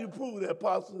 How do you prove that,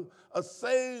 Apostle? A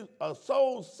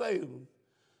soul saving,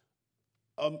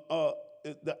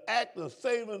 the act of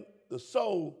saving the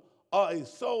soul, or a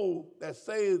soul that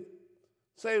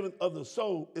saving of the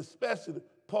soul, especially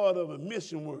part of a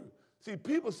mission work. See,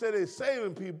 people say they're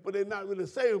saving people, but they're not really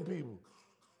saving people.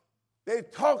 They're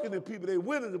talking to people, they're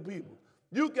winning to people.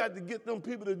 You got to get them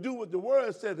people to do what the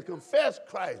word said, to confess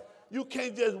Christ. You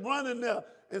can't just run in there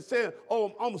and say,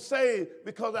 oh, I'm saved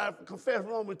because I confess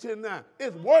Romans 10:9.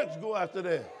 It's works go after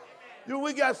that.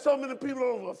 We got so many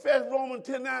people who confess Romans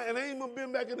 10:9 and they ain't even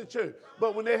been back in the church.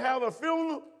 But when they have a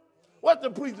funeral, what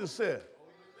the preacher said?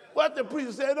 What the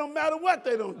preacher said, it don't matter what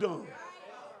they don't do.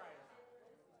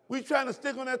 We trying to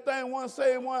stick on that thing, one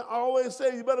saved, one. I always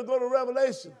say, you better go to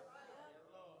Revelation.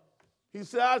 He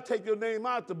said, I'll take your name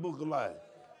out the book of life.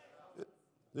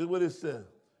 This is what it said.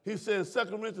 He said,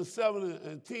 2 Corinthians 7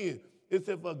 and 10, it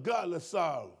said, for godless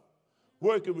sorrow,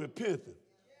 working repentance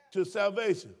to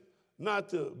salvation, not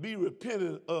to be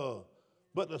repentant of,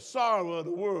 but the sorrow of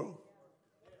the world,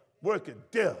 working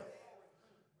death.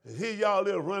 And here y'all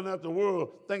live running out the world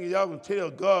thinking y'all can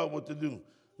tell God what to do.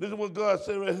 Listen to what God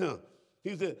said right here.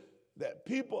 He said that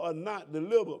people are not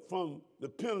delivered from the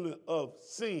penalty of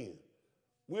sin.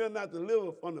 We are not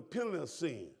delivered from the penalty of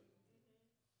sin.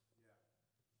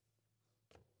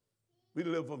 We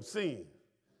deliver from sin.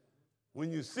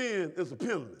 When you sin, it's a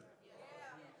penalty.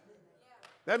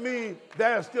 That means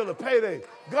there's still a payday.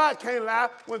 God can't lie.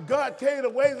 When God tells you the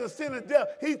ways of sin and death,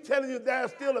 he's telling you there's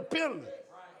still a penalty.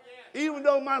 Even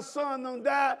though my son don't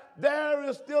die, there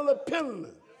is still a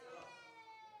penalty.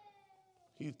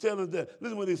 He's telling us that. Listen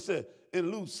to what he said in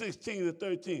Luke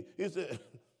 16:13. He said,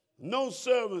 no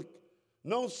servant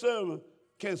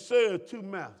can serve two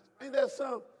masters. Ain't that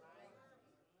something?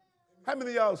 How many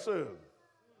of y'all serve?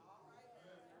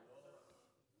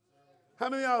 How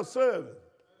many of y'all serving?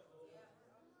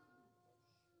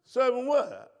 Serving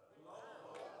what?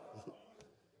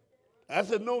 I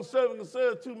said no servant can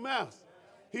serve two masters.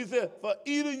 He said, for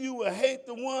either you will hate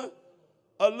the one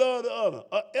or love the other,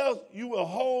 or else you will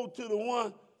hold to the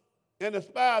one and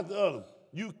despise the other.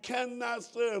 You cannot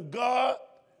serve God,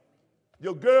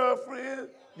 your girlfriend,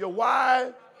 your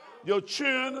wife, your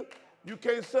children. You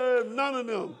can't serve none of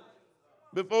them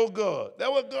before God. That's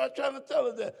what God's trying to tell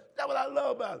us. That's what I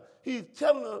love about it. He's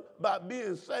telling us about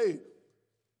being saved.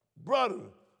 Brother,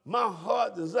 my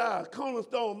heart desire,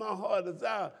 Cornerstone, my heart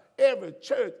desire, every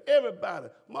church, everybody,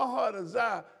 my heart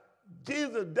desire,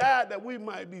 Jesus died that we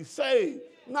might be saved,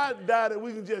 not die that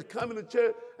we can just come into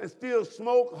church and still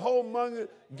smoke, whoremonger,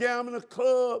 gamble in the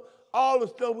club, all the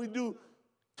stuff we do,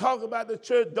 talk about the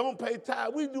church, don't pay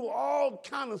tithe. We do all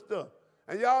kind of stuff.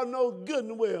 And y'all know good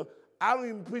and well, I don't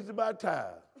even preach about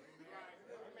tithe.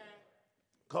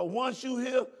 Because once you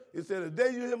hear, it said, the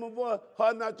day you hear my voice,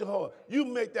 harden not your heart. You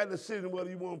make that decision whether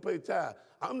you want to pay tithe.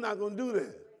 I'm not going to do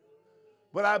that.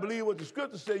 But I believe what the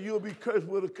scripture says, you'll be cursed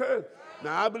with a curse.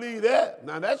 Now, I believe that.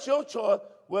 Now, that's your choice,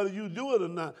 whether you do it or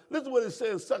not. Listen to what it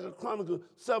says in 2 Chronicles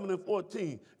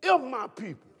 7:14. If my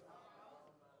people.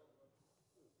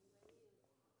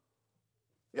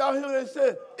 Y'all hear what they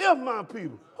said? If my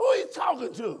people. Who he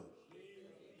talking to?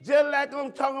 Just like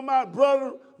I'm talking about,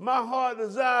 brother, my heart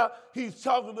desire, he's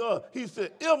talking to us. He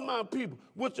said, if my people,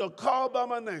 which are called by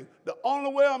my name, the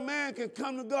only way a man can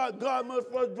come to God, God must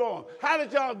first draw him. How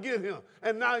did y'all get him?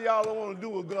 And now y'all don't want to do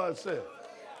what God said.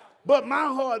 But my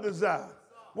heart desire,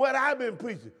 what I've been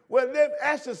preaching, well,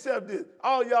 ask yourself this.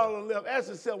 All y'all on the left, ask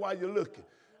yourself while you're looking.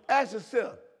 Ask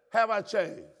yourself, have I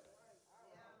changed?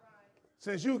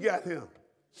 Since you got him,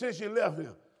 since you left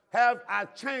him. Have I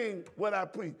changed what I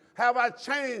preach? Have I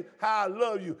changed how I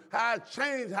love you? Have I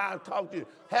changed how I talk to you?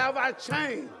 Have I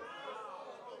changed?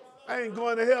 I ain't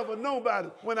going to hell for nobody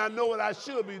when I know what I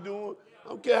should be doing. I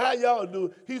don't care how y'all do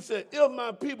it. He said, if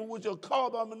my people which are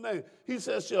called by my name, he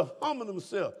said, shall humble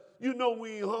themselves. You know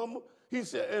we ain't humble. He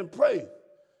said, and pray.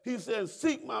 He said,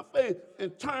 seek my face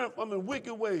and turn from the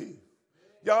wicked ways.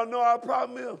 Y'all know our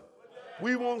problem is?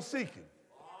 We won't seek him.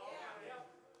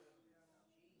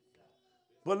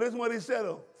 But listen what he said,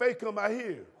 though. Faith come by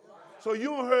hearing. So you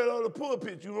don't heard all the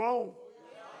pulpit, you wrong.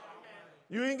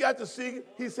 You ain't got to seek it.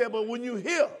 He said, but when you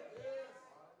hear,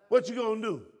 what you gonna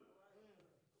do?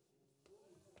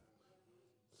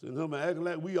 Sitting him acting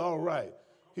like we all right.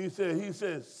 He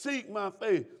said, seek my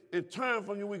faith and turn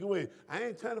from your wicked way. I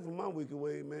ain't turning from my wicked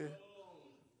way, man.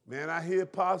 Man, I hear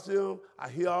Possum, I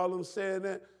hear all them saying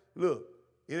that. Look,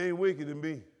 it ain't wicked to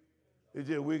me. It's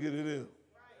just wicked to them.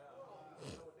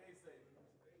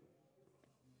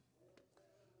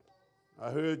 I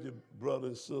heard you, brother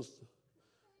and sister,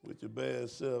 with your bad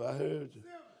self. I heard you.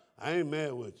 I ain't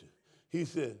mad with you. He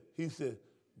said,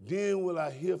 then will I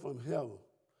hear from heaven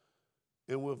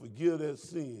and will forgive that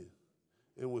sin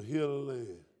and will heal the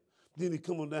land. Then he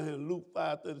come on down here in Luke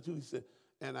 5:32. He said,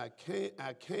 and I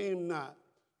came not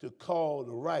to call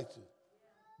the righteous,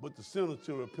 but the sinner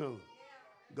to repentance.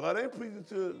 God ain't preaching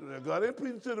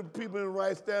to the people in the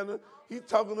right standard. He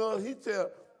talking to us. He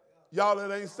tell y'all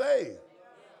that ain't saved.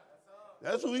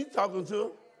 That's who he's talking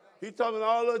to. He's talking to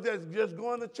all of us that's just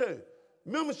going to church.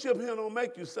 Membership here don't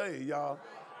make you saved, y'all.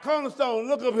 Cornerstone,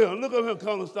 look up here,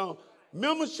 Cornerstone.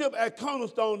 Membership at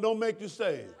Cornerstone don't make you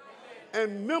saved.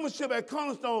 And membership at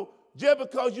Cornerstone, just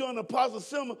because you're an apostle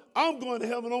symbol, I'm going to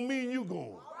heaven don't mean you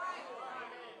going.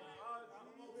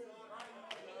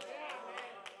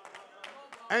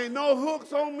 Ain't no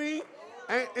hooks on me.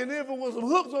 And if it was some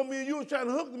hooks on me and you were trying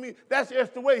to hook me, that's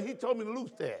just the way he told me to loose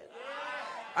that.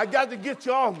 I got to get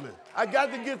you off me.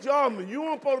 You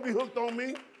weren't supposed to be hooked on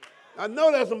me. I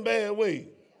know that's some bad way.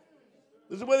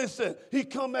 This is what he said. He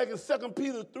come back in 2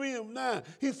 Peter 3:9.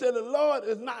 He said, the Lord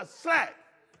is not slack.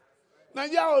 Now,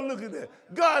 y'all look at that.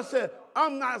 God said,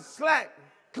 I'm not slack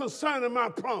concerning my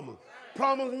promise.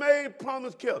 Promise made,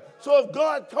 promise kept. So if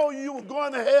God told you were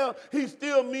going to hell, he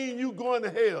still mean you going to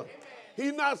hell.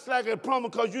 He's not slack at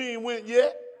promise because you ain't went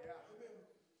yet.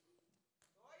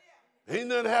 Ain't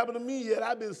nothing happened to me yet.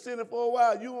 I've been sinning for a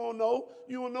while. You don't know.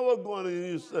 You don't know what's going on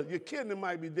in yourself. Your kidney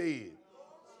might be dead.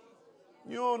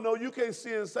 You don't know. You can't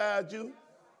see inside you.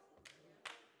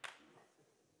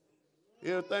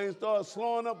 Everything starts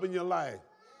slowing up in your life.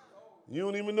 You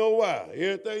don't even know why.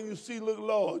 Everything you see look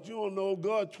large. You don't know.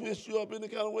 God twists you up any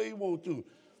kind of way he wants to.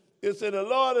 It said the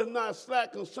Lord is not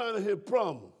slack concerning his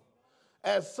promise,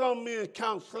 as some men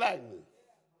count slackness,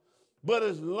 but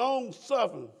is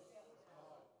long-suffering.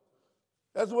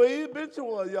 That's the way he's been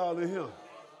toward y'all in him.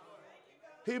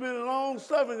 He been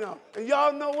long-suffering y'all. And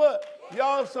y'all know what?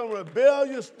 Y'all some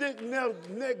rebellious,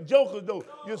 stick-neck jokers, though.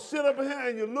 You sit up here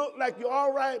and you look like you're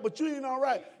all right, but you ain't all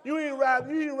right. You ain't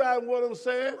riding what I'm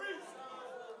saying.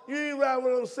 You ain't riding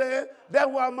what I'm saying. That's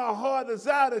why my heart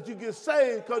desire that you get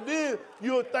saved, because then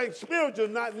you'll think spiritual,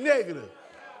 not negative.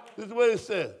 This is what it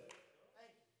said.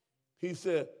 He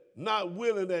said, not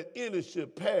willing that any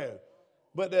should perish,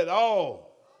 but that all.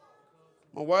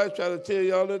 My wife tried to tell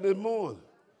y'all that this morning.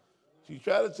 She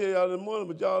tried to tell y'all this morning,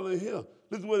 but y'all ain't here.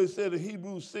 This is what it said in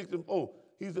Hebrews 6:4.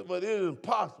 He said, but it is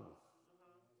impossible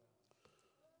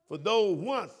for those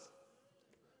once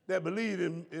that believe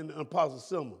in Apostle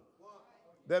Selma,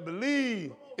 that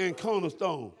believe in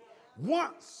Cornerstone.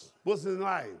 Once was in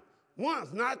life.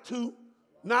 Once, not two,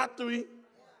 not three.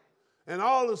 And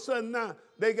all of a sudden now,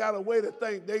 they got a way to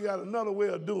think. They got another way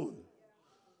of doing it.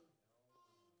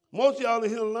 Most of y'all in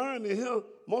here learned in him.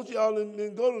 Most of y'all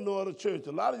didn't go to no other church.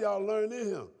 A lot of y'all learned in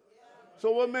him.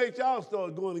 So what makes y'all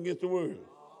start going against the word?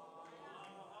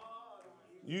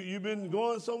 You've been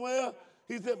going somewhere?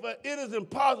 He said, but it is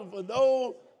impossible for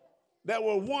those that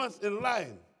were once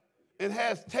enlightened and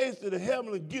has tasted the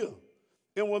heavenly gift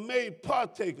and were made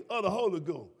partakers of the Holy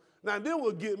Ghost. Now, this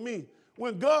will get me.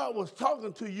 When God was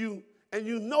talking to you, and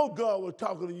you know God was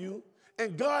talking to you,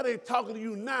 and God ain't talking to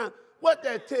you now, what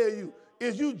that tell you?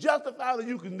 Is you justified or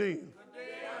you condemned?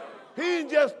 He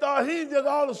ain't just all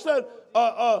of a sudden,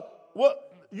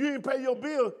 you didn't pay your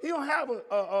bill. He don't have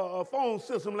a phone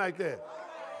system like that.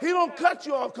 He don't cut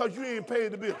you off because you ain't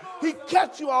paid the bill. He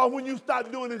cuts you off when you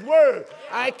start doing his word.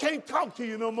 I can't talk to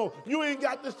you no more. You ain't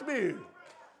got the spirit.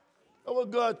 That's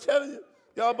what God telling you.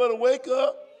 Y'all better wake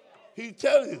up. He's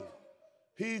telling you.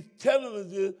 He's telling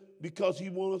us this because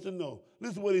he wants us to know.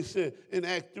 Listen to what he said in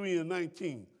Acts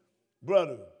 3:19.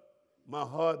 Brother, my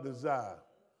heart desire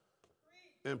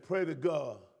and pray to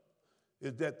God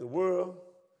is that the world,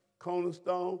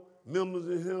 Cornerstone, members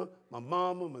in here, my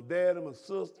mama, my dad, and my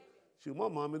sister, shoot, my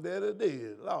mom and dad are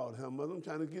dead. Lord have mercy, I'm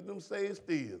trying to get them saved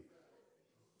still.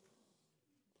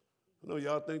 I know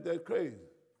y'all think that's crazy.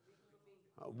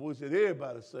 I wish that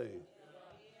everybody saved.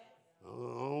 I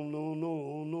don't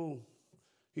know.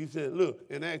 He said, look,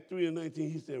 in Acts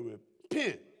 3:19, he said,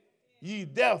 repent ye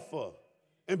therefore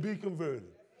and be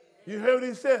converted. You heard what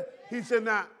he said? He said,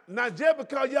 now just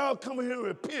because y'all come here and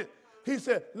repent, he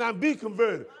said, now be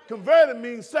converted. Converted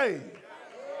means saved.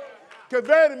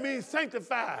 Converted means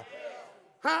sanctified.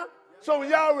 Huh? So when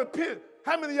y'all repent,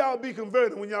 how many of y'all be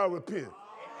converted when y'all repent?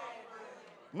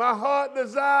 My heart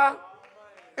desire.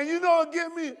 And you know what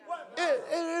get me?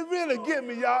 It really get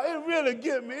me, y'all. It really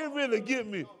get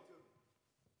me.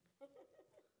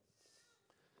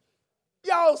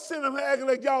 Y'all sitting up here acting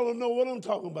like y'all don't know what I'm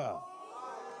talking about.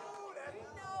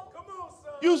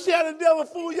 You see how the devil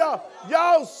fool y'all?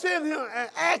 Y'all sitting here and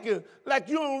acting like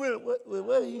you don't really,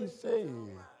 what he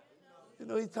saying? You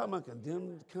know, he's talking about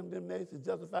condemnation,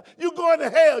 justified. You going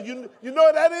to hell. You know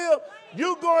what that is?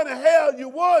 You going to hell. You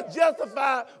were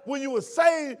justified when you were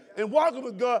saved and walking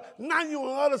with God. Now you on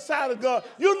the other side of God.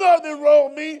 You know what this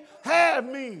road mean? Have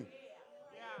me.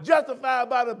 Justified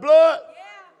by the blood,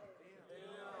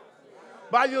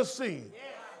 by your sin.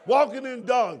 Walking in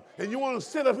darkness. And you want to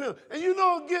sit up here. And you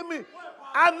know what get me?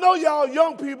 I know y'all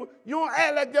young people, you don't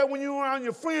act like that when you're around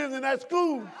your friends in that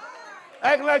school.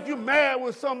 Acting like you're mad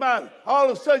with somebody. All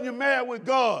of a sudden you're mad with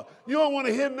God. You don't want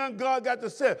to hear nothing God got to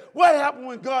say. What happened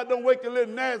when God don't wake your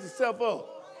little nasty self up?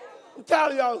 I'm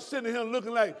tired of y'all sitting here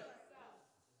looking like.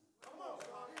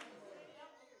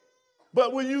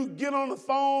 But when you get on the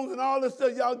phones and all this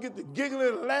stuff, y'all get to giggling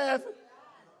and laughing.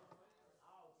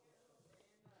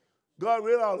 God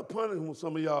really ought to punish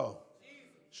some of y'all.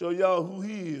 Show y'all who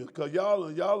he is, because y'all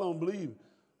don't believe it.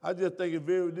 I just think it's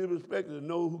very disrespectful to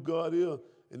know who God is,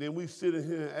 and then we sit in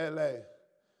here and act like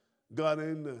God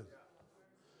ain't nothing.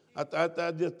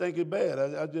 I just think it's bad.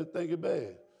 I just think it's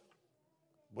bad.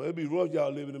 But it'd be rough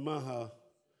y'all living in my house.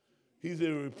 He said,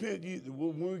 repent.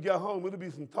 When we got home, it'll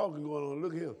be some talking going on.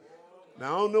 Look at him.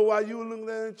 Now, I don't know why you were looking at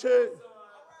that in church,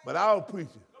 but I was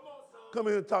preaching. Come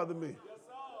here and talk to me.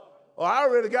 Oh, I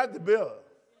already got the bill.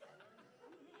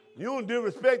 You don't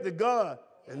disrespect to God,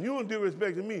 and you don't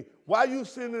disrespect to me. Why you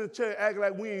sitting in the church acting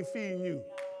like we ain't feeding you?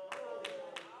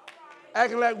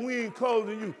 Acting like we ain't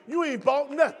clothing you. You ain't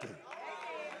bought nothing.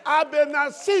 I better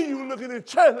not see you looking in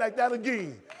church like that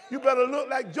again. You better look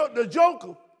like the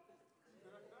Joker.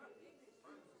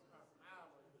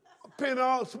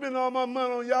 Spending all my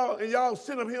money on y'all, and y'all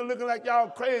sitting up here looking like y'all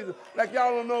crazy, like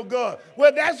y'all don't know God.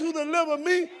 Well, that's who delivered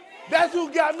me. That's who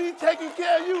got me taking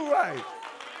care of you right.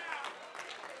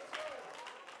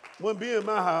 Wouldn't be in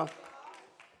my house.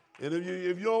 And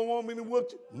if you don't want me to whoop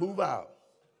you, move out.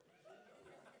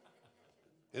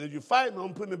 And if you're fighting,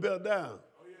 I'm putting the belt down.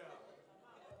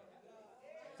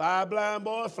 Fly blind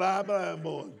boy.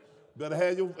 Better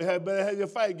have your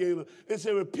fight game. It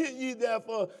said, repent ye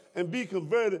therefore and be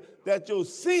converted, that your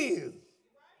sins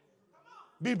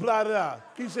be blotted out.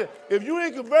 He said, if you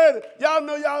ain't converted, y'all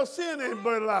know y'all sin ain't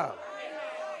burnt out.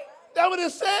 That's what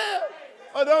it said.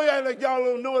 Oh, don't act like y'all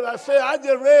don't know what I said. I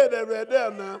just read that right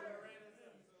there now.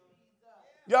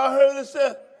 Y'all heard it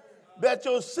said that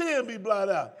your sin be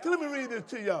blotted out. Let me read this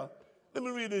to y'all.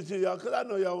 Because I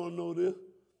know y'all want to know this.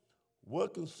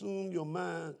 What consumes your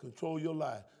mind, control your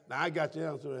life. Now, I got your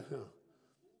answer right here.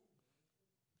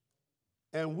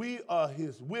 And we are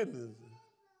his witnesses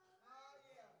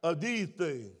of these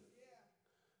things.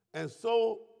 And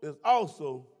so is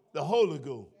also the Holy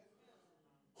Ghost,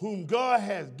 whom God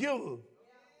has given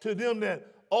to them that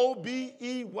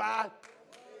O-B-E-Y,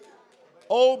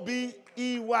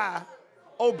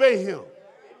 obey him.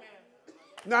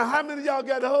 Now, how many of y'all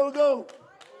got the Holy Ghost?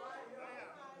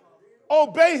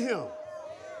 Obey him.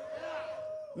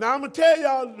 Now I'm going to tell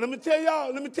y'all, let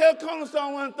me tell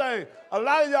Cornerstone one thing. A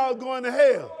lot of y'all going to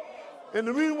hell. And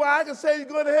the reason why I can say you're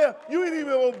going to hell, you ain't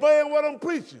even obeying what I'm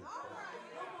preaching.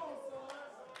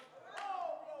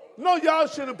 No, y'all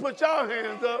shouldn't put y'all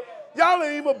hands up. Y'all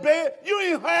ain't even obeying. You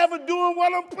ain't having doing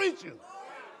what I'm preaching.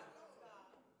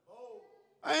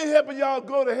 I ain't helping y'all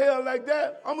go to hell like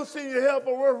that. I'm going to send you to hell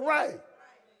for worth right.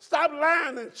 Stop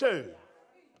lying in church.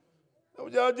 That's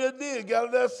what y'all just did. Got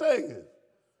it there singing.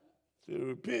 So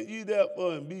repent ye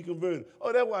therefore and be converted.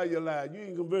 Oh, that's why you lied. You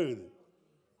ain't converted.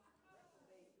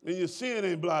 And your sin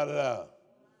ain't blotted out.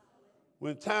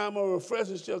 When time of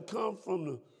refreshing shall come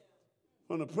from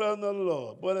the presence of the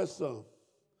Lord. Boy, that's something.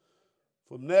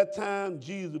 From that time,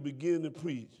 Jesus began to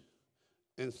preach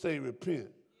and say, repent,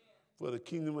 for the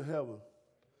kingdom of heaven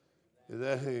is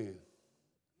at hand.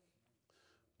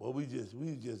 Well, we just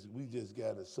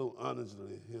got it so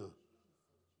honestly in him.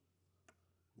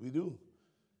 We do.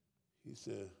 He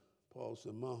said, Paul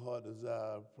said, my heart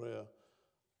desire prayer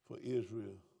for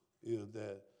Israel is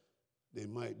that they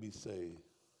might be saved.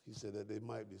 He said that they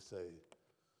might be saved.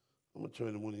 I'm going to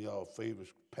turn to one of y'all favorite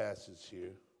passages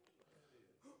here.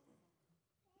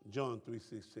 John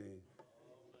 3:16.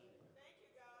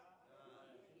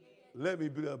 Let me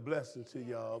be a blessing to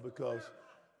y'all because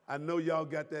I know y'all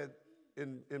got that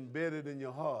embedded in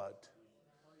your heart.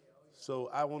 So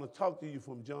I want to talk to you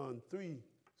from John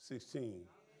 3:16.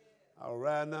 I was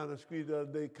riding down the street the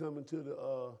other day coming to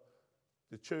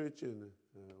the church and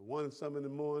 1 something in the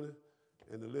morning,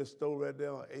 and the little store right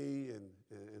there on A and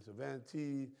Savannah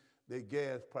T, their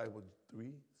gas price was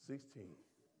 $3.16.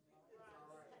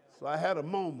 So I had a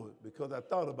moment because I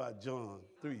thought about John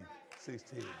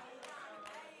 3:16.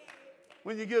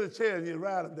 When you get a chance, you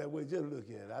ride them that way, just look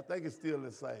at it. I think it's still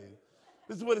the same.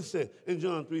 This is what it said in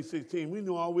John 3:16.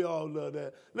 We all love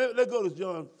that. Let's go to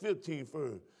John 15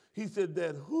 first. He said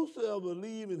that whosoever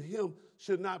believe in him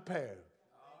should not perish.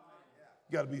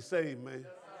 You got to be saved, man.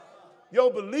 Your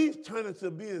belief turn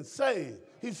into being saved.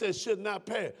 He said should not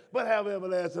perish, but have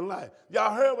everlasting life.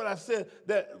 Y'all heard what I said,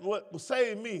 that what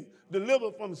saved me,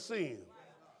 delivered from sin,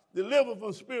 delivered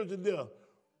from spiritual death,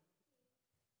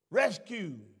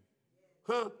 rescued,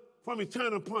 from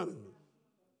eternal punishment,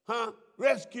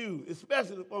 rescued,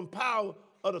 especially from power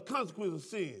of the consequence of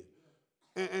sin.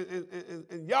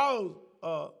 And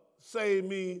y'all saved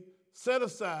me, set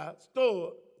aside,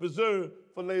 stored, preserved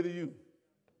for later use.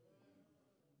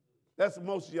 That's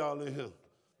most of y'all in here.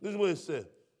 This is what it said.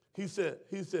 He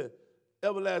said,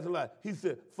 everlasting life. He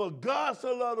said, for God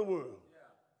so loved the world.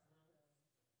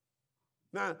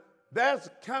 Now, that's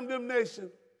condemnation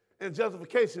and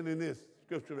justification in this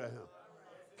scripture right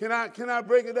here. Can I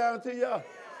break it down to y'all?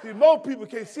 See, most people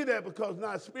can't see that because it's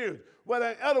not spiritual. Well,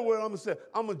 in other words, I'm going to say,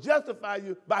 I'm going to justify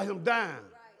you by him dying.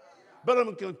 But I'm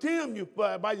going to condemn you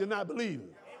by you not believing.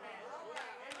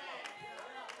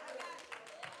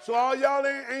 So all y'all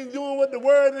ain't doing what the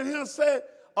word in him said,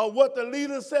 or what the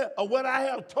leader said, or what I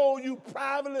have told you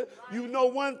privately. You know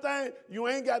one thing, you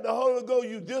ain't got the Holy Ghost,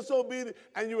 you disobedient,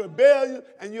 and you're rebellious,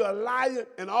 and you're a liar,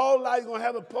 and all liars going to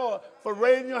have a part for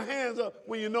raising your hands up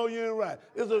when you know you ain't right.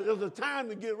 It's a time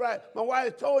to get right. My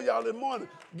wife told y'all this morning,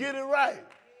 get it right.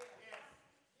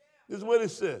 This is what it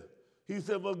said. He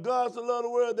said, for God so loved the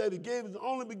world that he gave his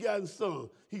only begotten son.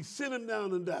 He sent him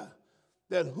down to die,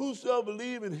 that whosoever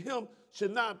believe in him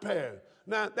should not perish.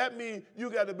 Now, that means you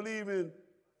got to believe in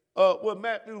what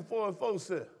Matthew 4:4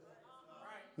 said.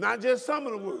 Not just some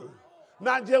of the words.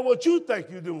 Not just what you think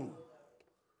you're doing.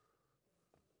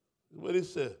 That's what it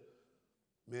said.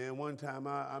 Man, one time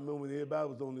I remember when everybody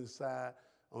was on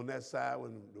that side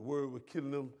when the word was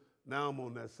killing them. Now I'm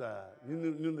on that side. You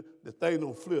know, the thing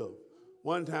don't flip.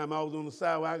 One time I was on the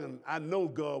side where I know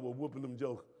God was whooping them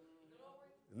jokers.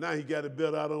 Now he got it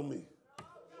better out on me.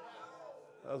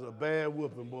 That was a bad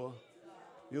whooping, boy.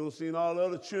 You don't seen all the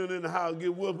other children in the house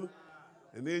get whooping,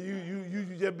 and then you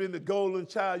just been the golden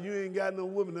child. You ain't got no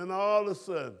whooping, and all of a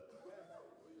sudden,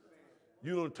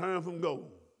 you don't turn from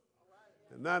gold.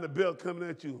 And now the belt coming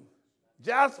at you.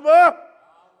 Jasper!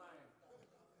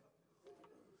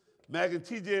 Mac and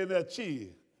TJ in that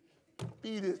cheese.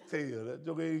 Beat his tail. That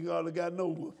joker ain't hardly got no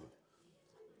whooping.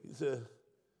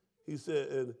 He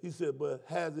said, but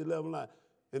has 11 life.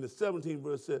 And the 17th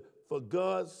verse said, for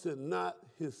God sent not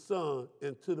his son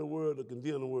into the world to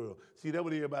condemn the world. See, that's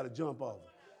what everybody jump off.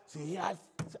 See, I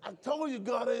told you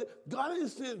God ain't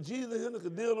sent Jesus in to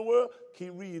condemn the world.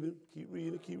 Keep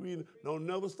reading. Don't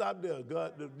never stop there.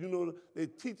 God, they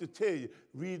teach to tell you,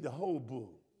 read the whole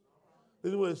book.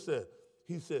 This is what it said.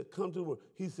 He said, come to the world.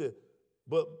 He said,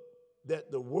 but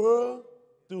that the world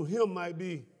through him might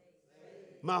be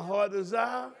my heart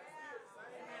desire.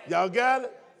 Y'all got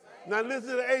it? Now listen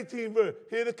to the 18th verse.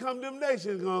 Here the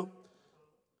condemnation comes.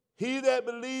 He that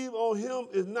believes on him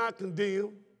is not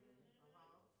condemned.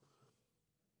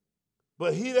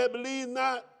 But he that believes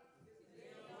not,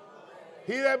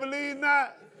 he that believes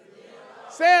not,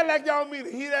 say it like y'all mean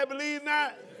it. He that believes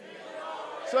not.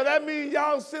 So that means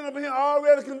y'all sitting up here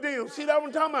already condemned. See that what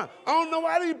I'm talking about? I don't know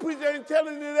why these preachers ain't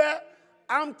telling you that.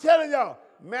 I'm telling y'all,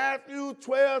 Matthew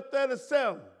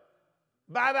 12:37.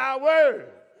 By thy word,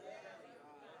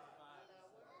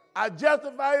 I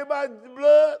justify you by the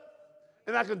blood,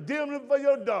 and I condemn them for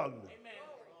your darkness.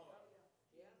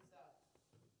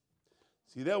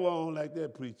 See, that's why I don't like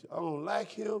that preacher. I don't like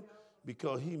him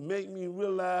because he make me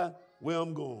realize where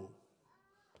I'm going.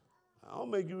 I don't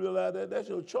make you realize that. That's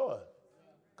your choice.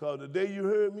 Because the day you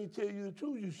heard me tell you the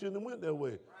truth, you shouldn't have went that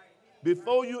way.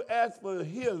 Before you ask for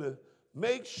healing,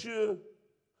 make sure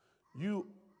you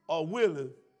are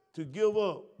willing to give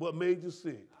up what made you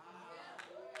sick.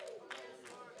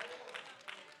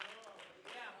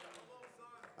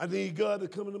 I need God to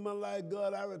come into my life.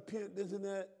 God, I repent, this and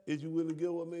that. Is you willing to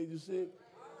give what made you sick?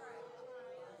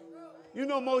 You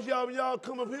know most of y'all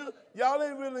come up here, y'all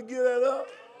ain't really give that up.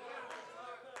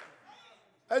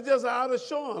 That's just out of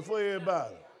showing for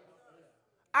everybody.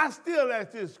 I still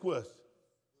ask this question.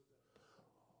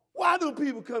 Why do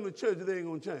people come to church if they ain't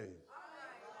going to change?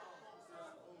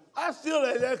 I still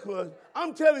ask that question.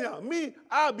 I'm telling y'all, me,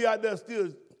 I'll be out there still.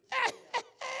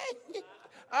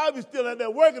 I'll be still out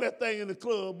there working that thing in the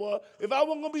club, boy. If I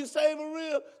wasn't going to be saved for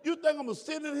real, you think I'm going to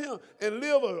sit in here and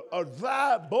live a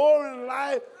dry, boring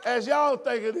life as y'all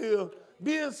think it is?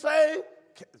 Being saved,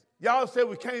 y'all say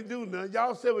we can't do nothing.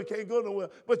 Y'all say we can't go nowhere,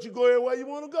 but you go everywhere you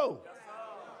want to go.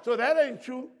 So that ain't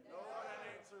true.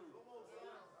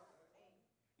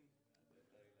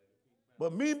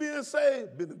 But me being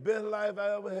saved been the best life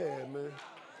I ever had, man.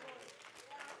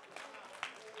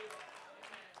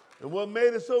 And what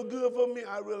made it so good for me,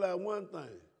 I realized one thing.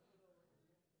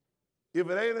 If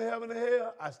it ain't a heaven and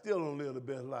hell, I still don't live the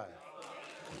best life.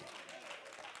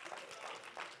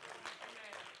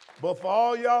 But for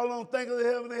all y'all don't think of the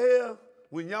heaven and hell,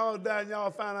 when y'all die and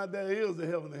y'all find out there is a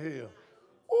heaven and hell,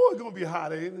 oh, it's going to be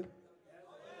hot, ain't it?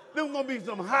 There's going to be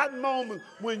some hot moments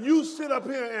when you sit up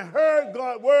here and heard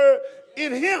God's word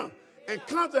in him and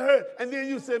come to her, and then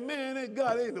you say, man, that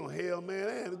God ain't no hell, man.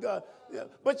 That ain't God. Yeah.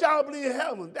 But y'all believe in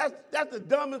heaven. That's the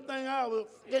dumbest thing I ever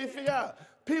can't figure out.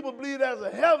 People believe there's a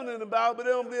heaven in the Bible, but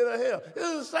they don't believe there's a hell.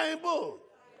 It's the same bull.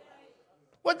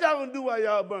 What y'all going to do while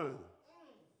y'all burn?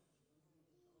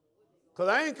 Because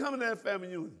I ain't coming to that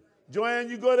family union. Joanne,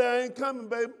 you go there, I ain't coming,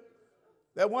 baby.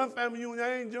 That one family union,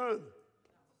 I ain't joining.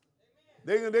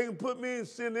 They can put me and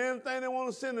send anything they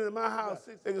want to send in my house.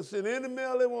 They can send any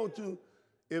mail they want to.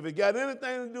 If it got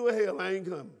anything to do with hell, I ain't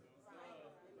coming.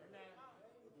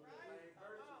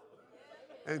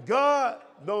 And God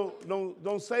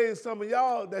don't say in some of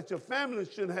y'all that your family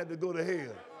shouldn't have to go to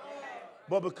hell.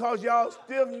 But because y'all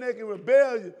stiff-necked and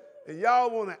rebellious, and y'all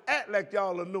want to act like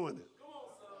y'all anointed.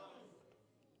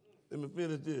 Let me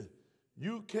finish this.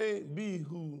 You can't be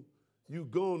who you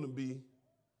going to be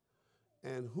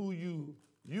and who you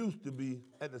used to be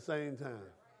at the same time.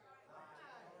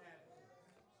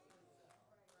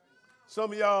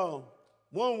 Some of y'all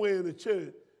one way in the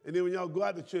church, and then when y'all go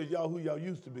out to church, y'all who y'all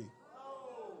used to be.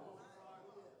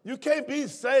 You can't be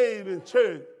saved in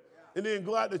church and then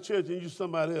go out to church and you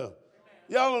somebody else.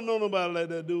 Y'all don't know nobody like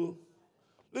that, do?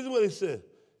 Listen to what he said.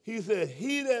 He said,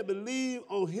 he that believes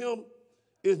on him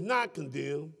is not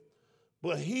condemned,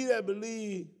 but he that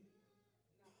believes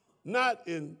not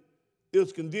in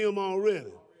is condemned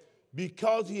already,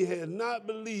 because he has not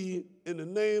believed in the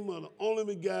name of the only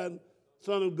begotten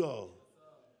Son of God.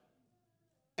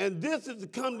 And this is the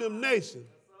condemnation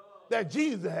that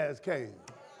Jesus has came.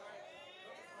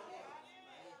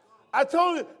 I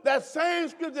told you that same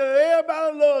scripture that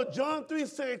everybody loves, John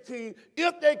 3:16,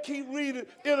 if they keep reading,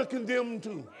 it'll condemn them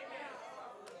too.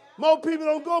 More people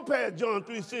don't go past John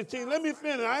 3:16. Let me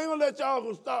finish. I ain't gonna let y'all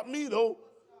gonna stop me though.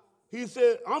 He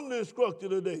said, I'm the instructor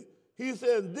today. He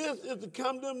said, this is the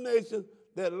condemnation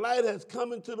that light has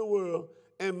come into the world,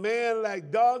 and man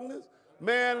like darkness,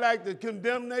 man like the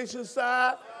condemnation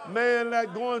side, man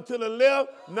like going to the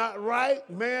left, not right,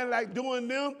 man like doing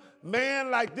them, man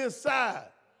like this side.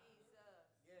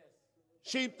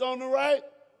 Sheep on the right,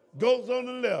 goats on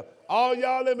the left. All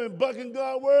y'all that been bucking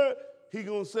God's word, he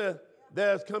gonna say,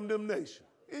 there's condemnation.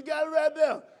 He got it right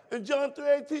there. In John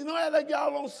 3:18, don't act like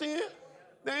y'all don't see it.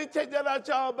 They ain't take that out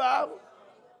y'all Bible.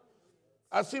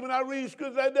 I see when I read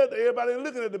scriptures like that, everybody ain't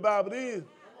looking at the Bible then.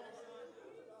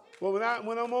 But when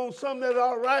I'm on something that's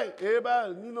all right,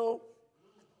 everybody, you know,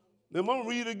 then I'm going to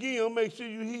read it again. I'm going to make sure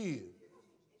you hear it.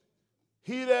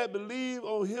 He that believe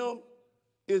on him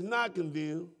is not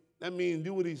condemned. That means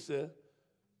do what he said.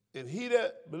 And he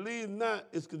that believe not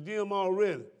is condemned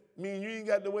already. Meaning you ain't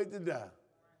got to wait to die.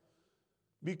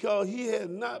 Because he had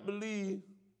not believed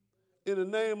in the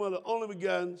name of the only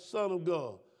begotten Son of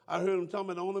God. I heard him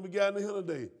talking about the only begotten the other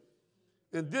day.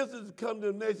 And this is the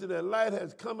condemnation that light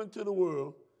has come into the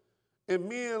world, and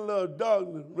men love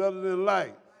darkness rather than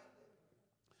light,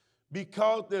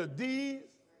 because their deeds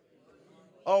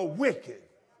are wicked.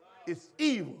 It's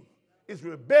evil. It's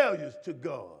rebellious to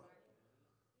God.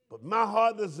 But my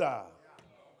heart desire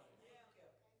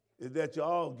is that you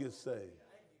all get saved.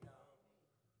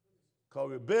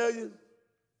 Because rebellion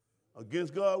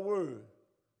against God's word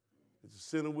is a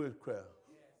sin of witchcraft.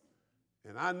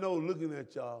 And I know looking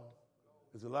at y'all,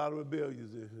 there's a lot of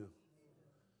rebellions in here.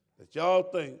 That y'all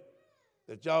think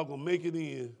that y'all gonna make it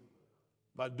in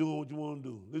by doing what you want to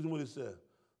do. Listen to what it says.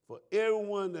 For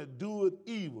everyone that doeth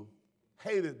evil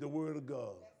hated the word of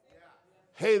God,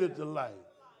 hated the light,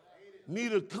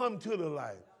 neither come to the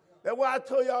light. That's why I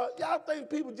told y'all, y'all think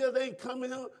people just ain't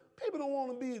coming here. People don't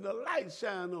want to be the light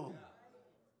shine on.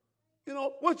 You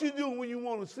know, what you do when you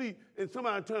want to see and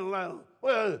somebody turn the light on?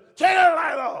 Well, turn that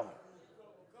light off.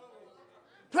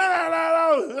 Turn that light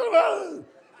off.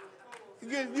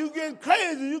 You get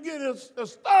crazy. You get a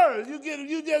stir. You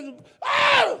just,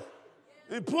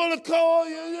 and pull the cord.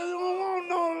 You don't want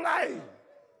no light.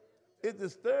 It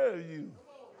disturbs you.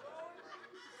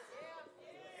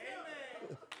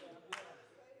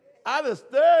 I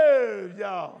disturb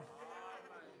y'all.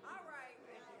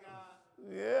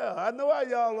 Yeah, I know why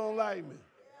y'all don't like me.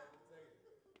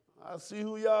 I see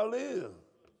who y'all is.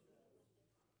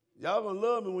 Y'all gonna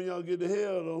love me when y'all get to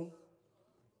hell, though.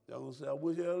 Y'all gonna say, I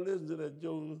wish y'all listened to that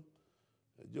joker.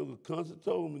 That joker constantly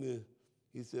told me that.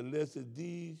 He said, lest his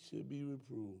deeds should be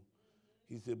reproved.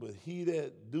 He said, but he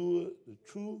that doeth the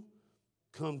truth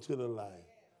come to the light,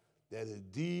 that his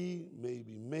deed may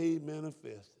be made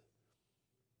manifested,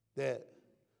 that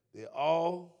they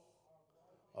all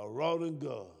are wrought in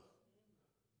God.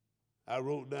 I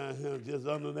wrote down here just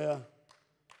under there,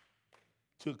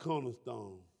 to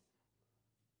Cornerstone,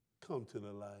 come to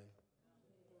the light.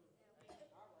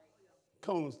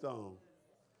 Cornerstone,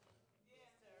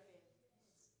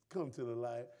 come to the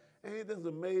light. Ain't this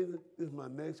amazing? This is my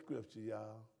next scripture,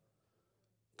 y'all.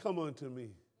 Come unto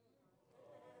me.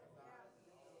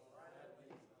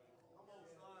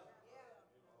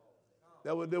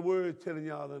 That was the word telling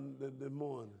y'all the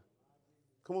morning.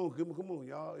 Come on,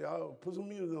 y'all put some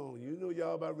music on. You know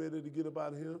y'all about ready to get up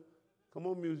out of here. Come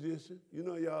on, musician. You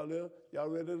know y'all there. Y'all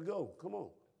ready to go. Come on,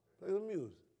 play some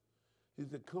music. He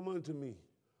said, come unto me,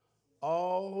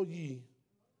 all ye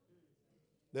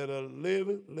that are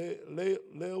labor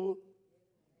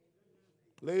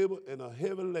and are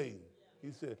heavy laden.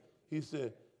 He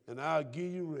said, and I'll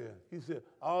give you rest. He said,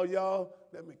 all y'all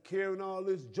that been carrying all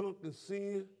this junk and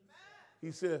sin,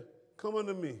 he said, come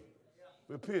unto me.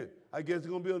 Repent. I guess it's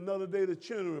going to be another day the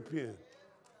children repent.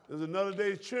 There's another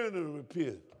day the children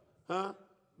repent. Huh?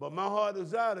 But my heart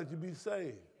desire that you be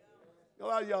saved. A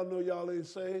lot of y'all know y'all ain't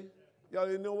saved. Y'all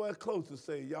ain't nowhere close to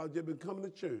saved. Y'all just been coming to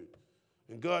church.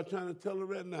 And God trying to tell her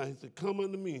right now, he said, come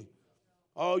unto me,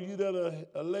 all you that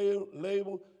are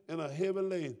labor and are heavy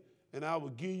laden, and I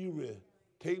will give you rest.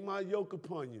 Take my yoke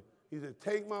upon you. He said,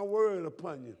 take my word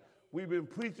upon you. We've been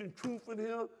preaching truth in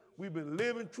here. We've been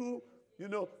living truth. You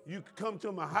know, you come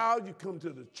to my house, you come to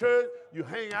the church, you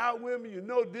hang out with me, you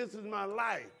know this is my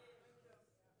life.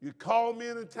 You call me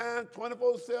anytime,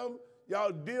 24/7.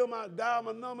 Y'all dial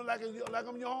my number like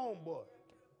I'm your homeboy.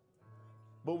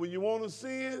 But when you want to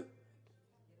sin,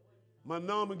 my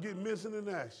number get missing in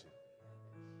action.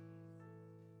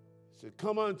 He said,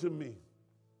 come unto me,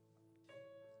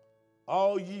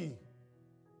 all ye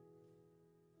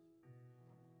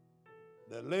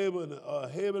that labor and are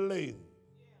heavy laden.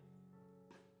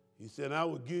 He said, I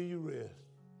will give you rest.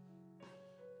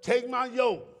 Take my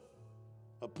yoke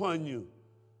upon you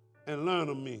and learn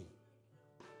of me.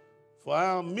 For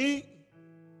I am meek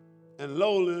and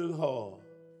lowly in heart.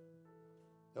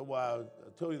 That's why I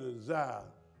told you the desire.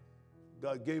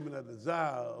 God gave me that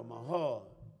desire of my heart.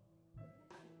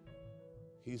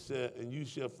 He said, and you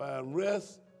shall find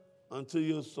rest unto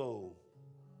your soul.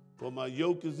 For my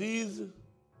yoke is easy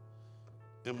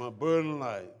and my burden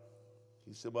light.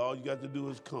 He said, well, all you got to do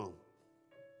is come.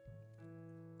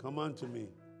 Come unto me.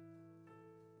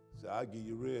 He said, I'll give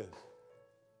you rest.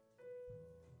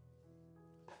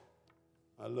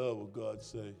 I love what God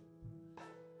say.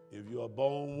 If you are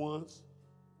born once,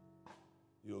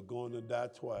 you're going to die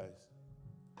twice.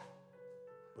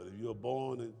 But if you're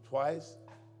born twice,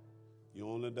 you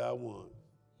only die once.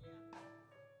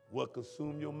 What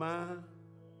consume your mind,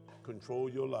 control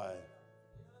your life.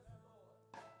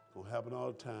 Don't happen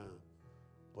all the time.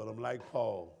 But I'm like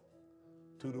Paul.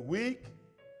 To the weak,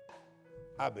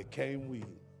 I became weak,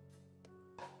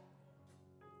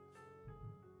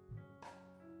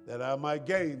 that I might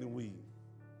gain the weak.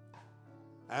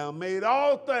 I am made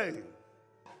all things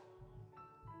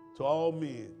to all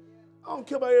men. I don't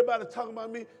care about everybody talking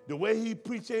about me. The way he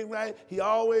preach ain't right. He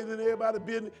always in everybody's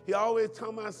business. He always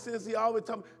talking about sins. He always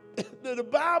talking. The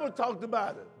Bible talked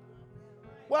about it.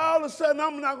 Well, all of a sudden,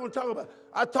 I'm not going to talk about it.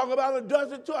 I talk about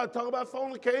adultery too. I talk about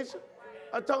fornication.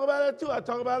 I talk about that too. I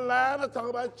talk about lying. I talk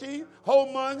about cheating,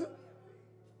 whoremonger,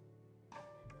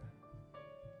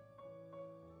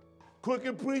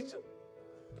 crooked preacher.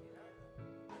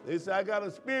 They say I got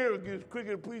a spirit against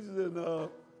crooked preachers and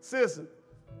sisters.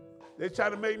 They try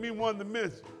to make me one to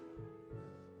mention.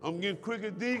 I'm against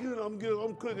crooked deacons. I'm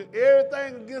crooked.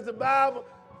 Everything against the Bible,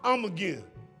 I'm against.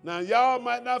 Now, y'all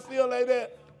might not feel like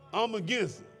that. I'm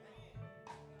against it.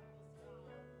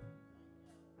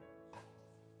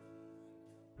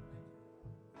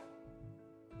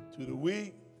 To the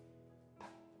weak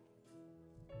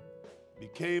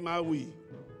became I weak,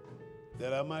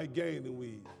 that I might gain the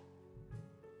weak.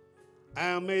 I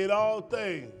am made all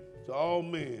things to all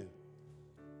men,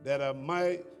 that I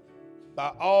might by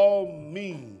all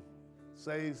means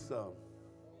save some.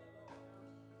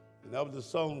 And that was the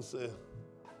song said,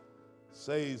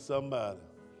 save somebody.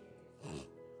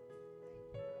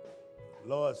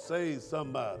 Lord, save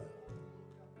somebody.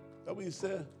 That's what he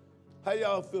said. How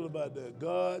y'all feel about that?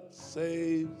 God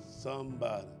save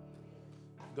somebody.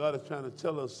 God is trying to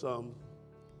tell us something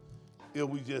if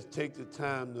we just take the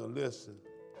time to listen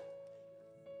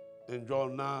and draw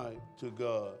nigh to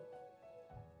God.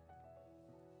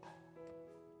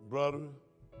 Brother,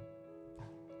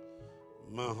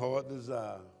 my heart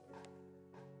desire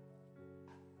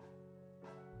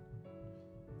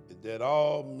is that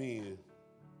all men,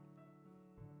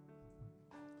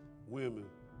 women,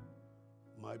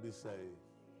 might be saved.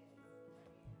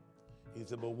 He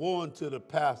said, but woe unto the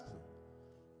pastor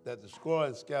that destroy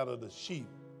and scatter the sheep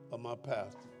of my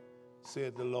pastor,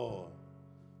 said the Lord.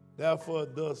 Therefore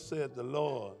thus said the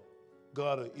Lord,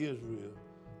 God of Israel,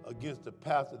 against the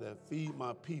pastor that feed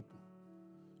my people.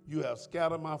 You have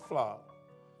scattered my flock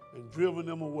and driven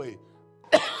them away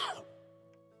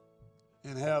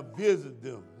and have visited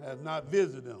them, have not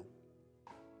visited them.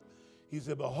 He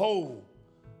said, behold,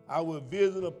 I will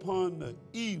visit upon the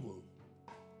evil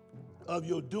of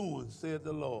your doing, said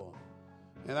the Lord,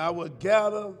 and I will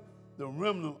gather the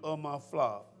remnant of my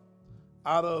flock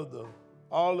out of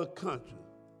all the country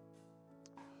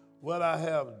where I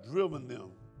have driven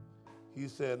them. He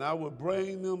said, and I will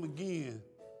bring them again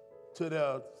to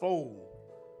their fold,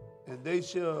 and they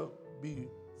shall be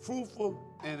fruitful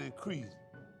and increase.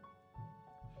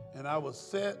 And I will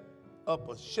set up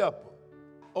a shepherd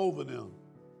over them,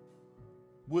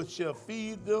 which shall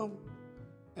feed them,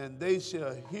 and they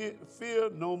shall fear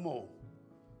no more,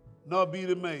 nor be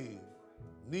dismayed,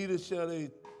 neither shall they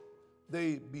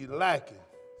be lacking,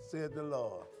 said the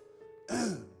Lord.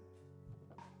 That's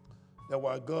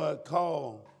why God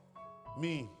called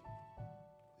me,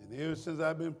 and ever since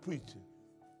I've been preaching,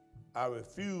 I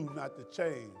refuse not to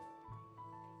change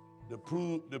the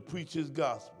preacher's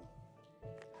gospel.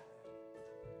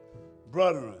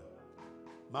 Brethren,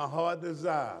 my heart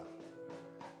desire,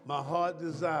 a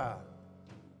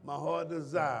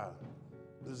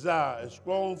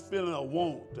strong feeling of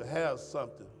want to have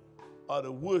something or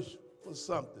to wish for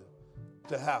something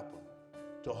to happen,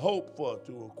 to hope for,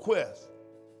 to request,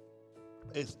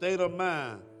 a state of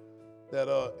mind that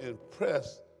are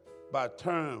impressed by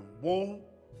term want,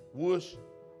 wish,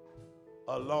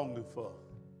 or longing for.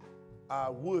 I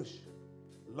wish,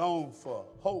 long for,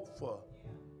 hope for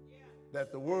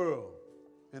that the world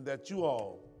and that you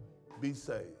all be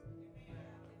saved.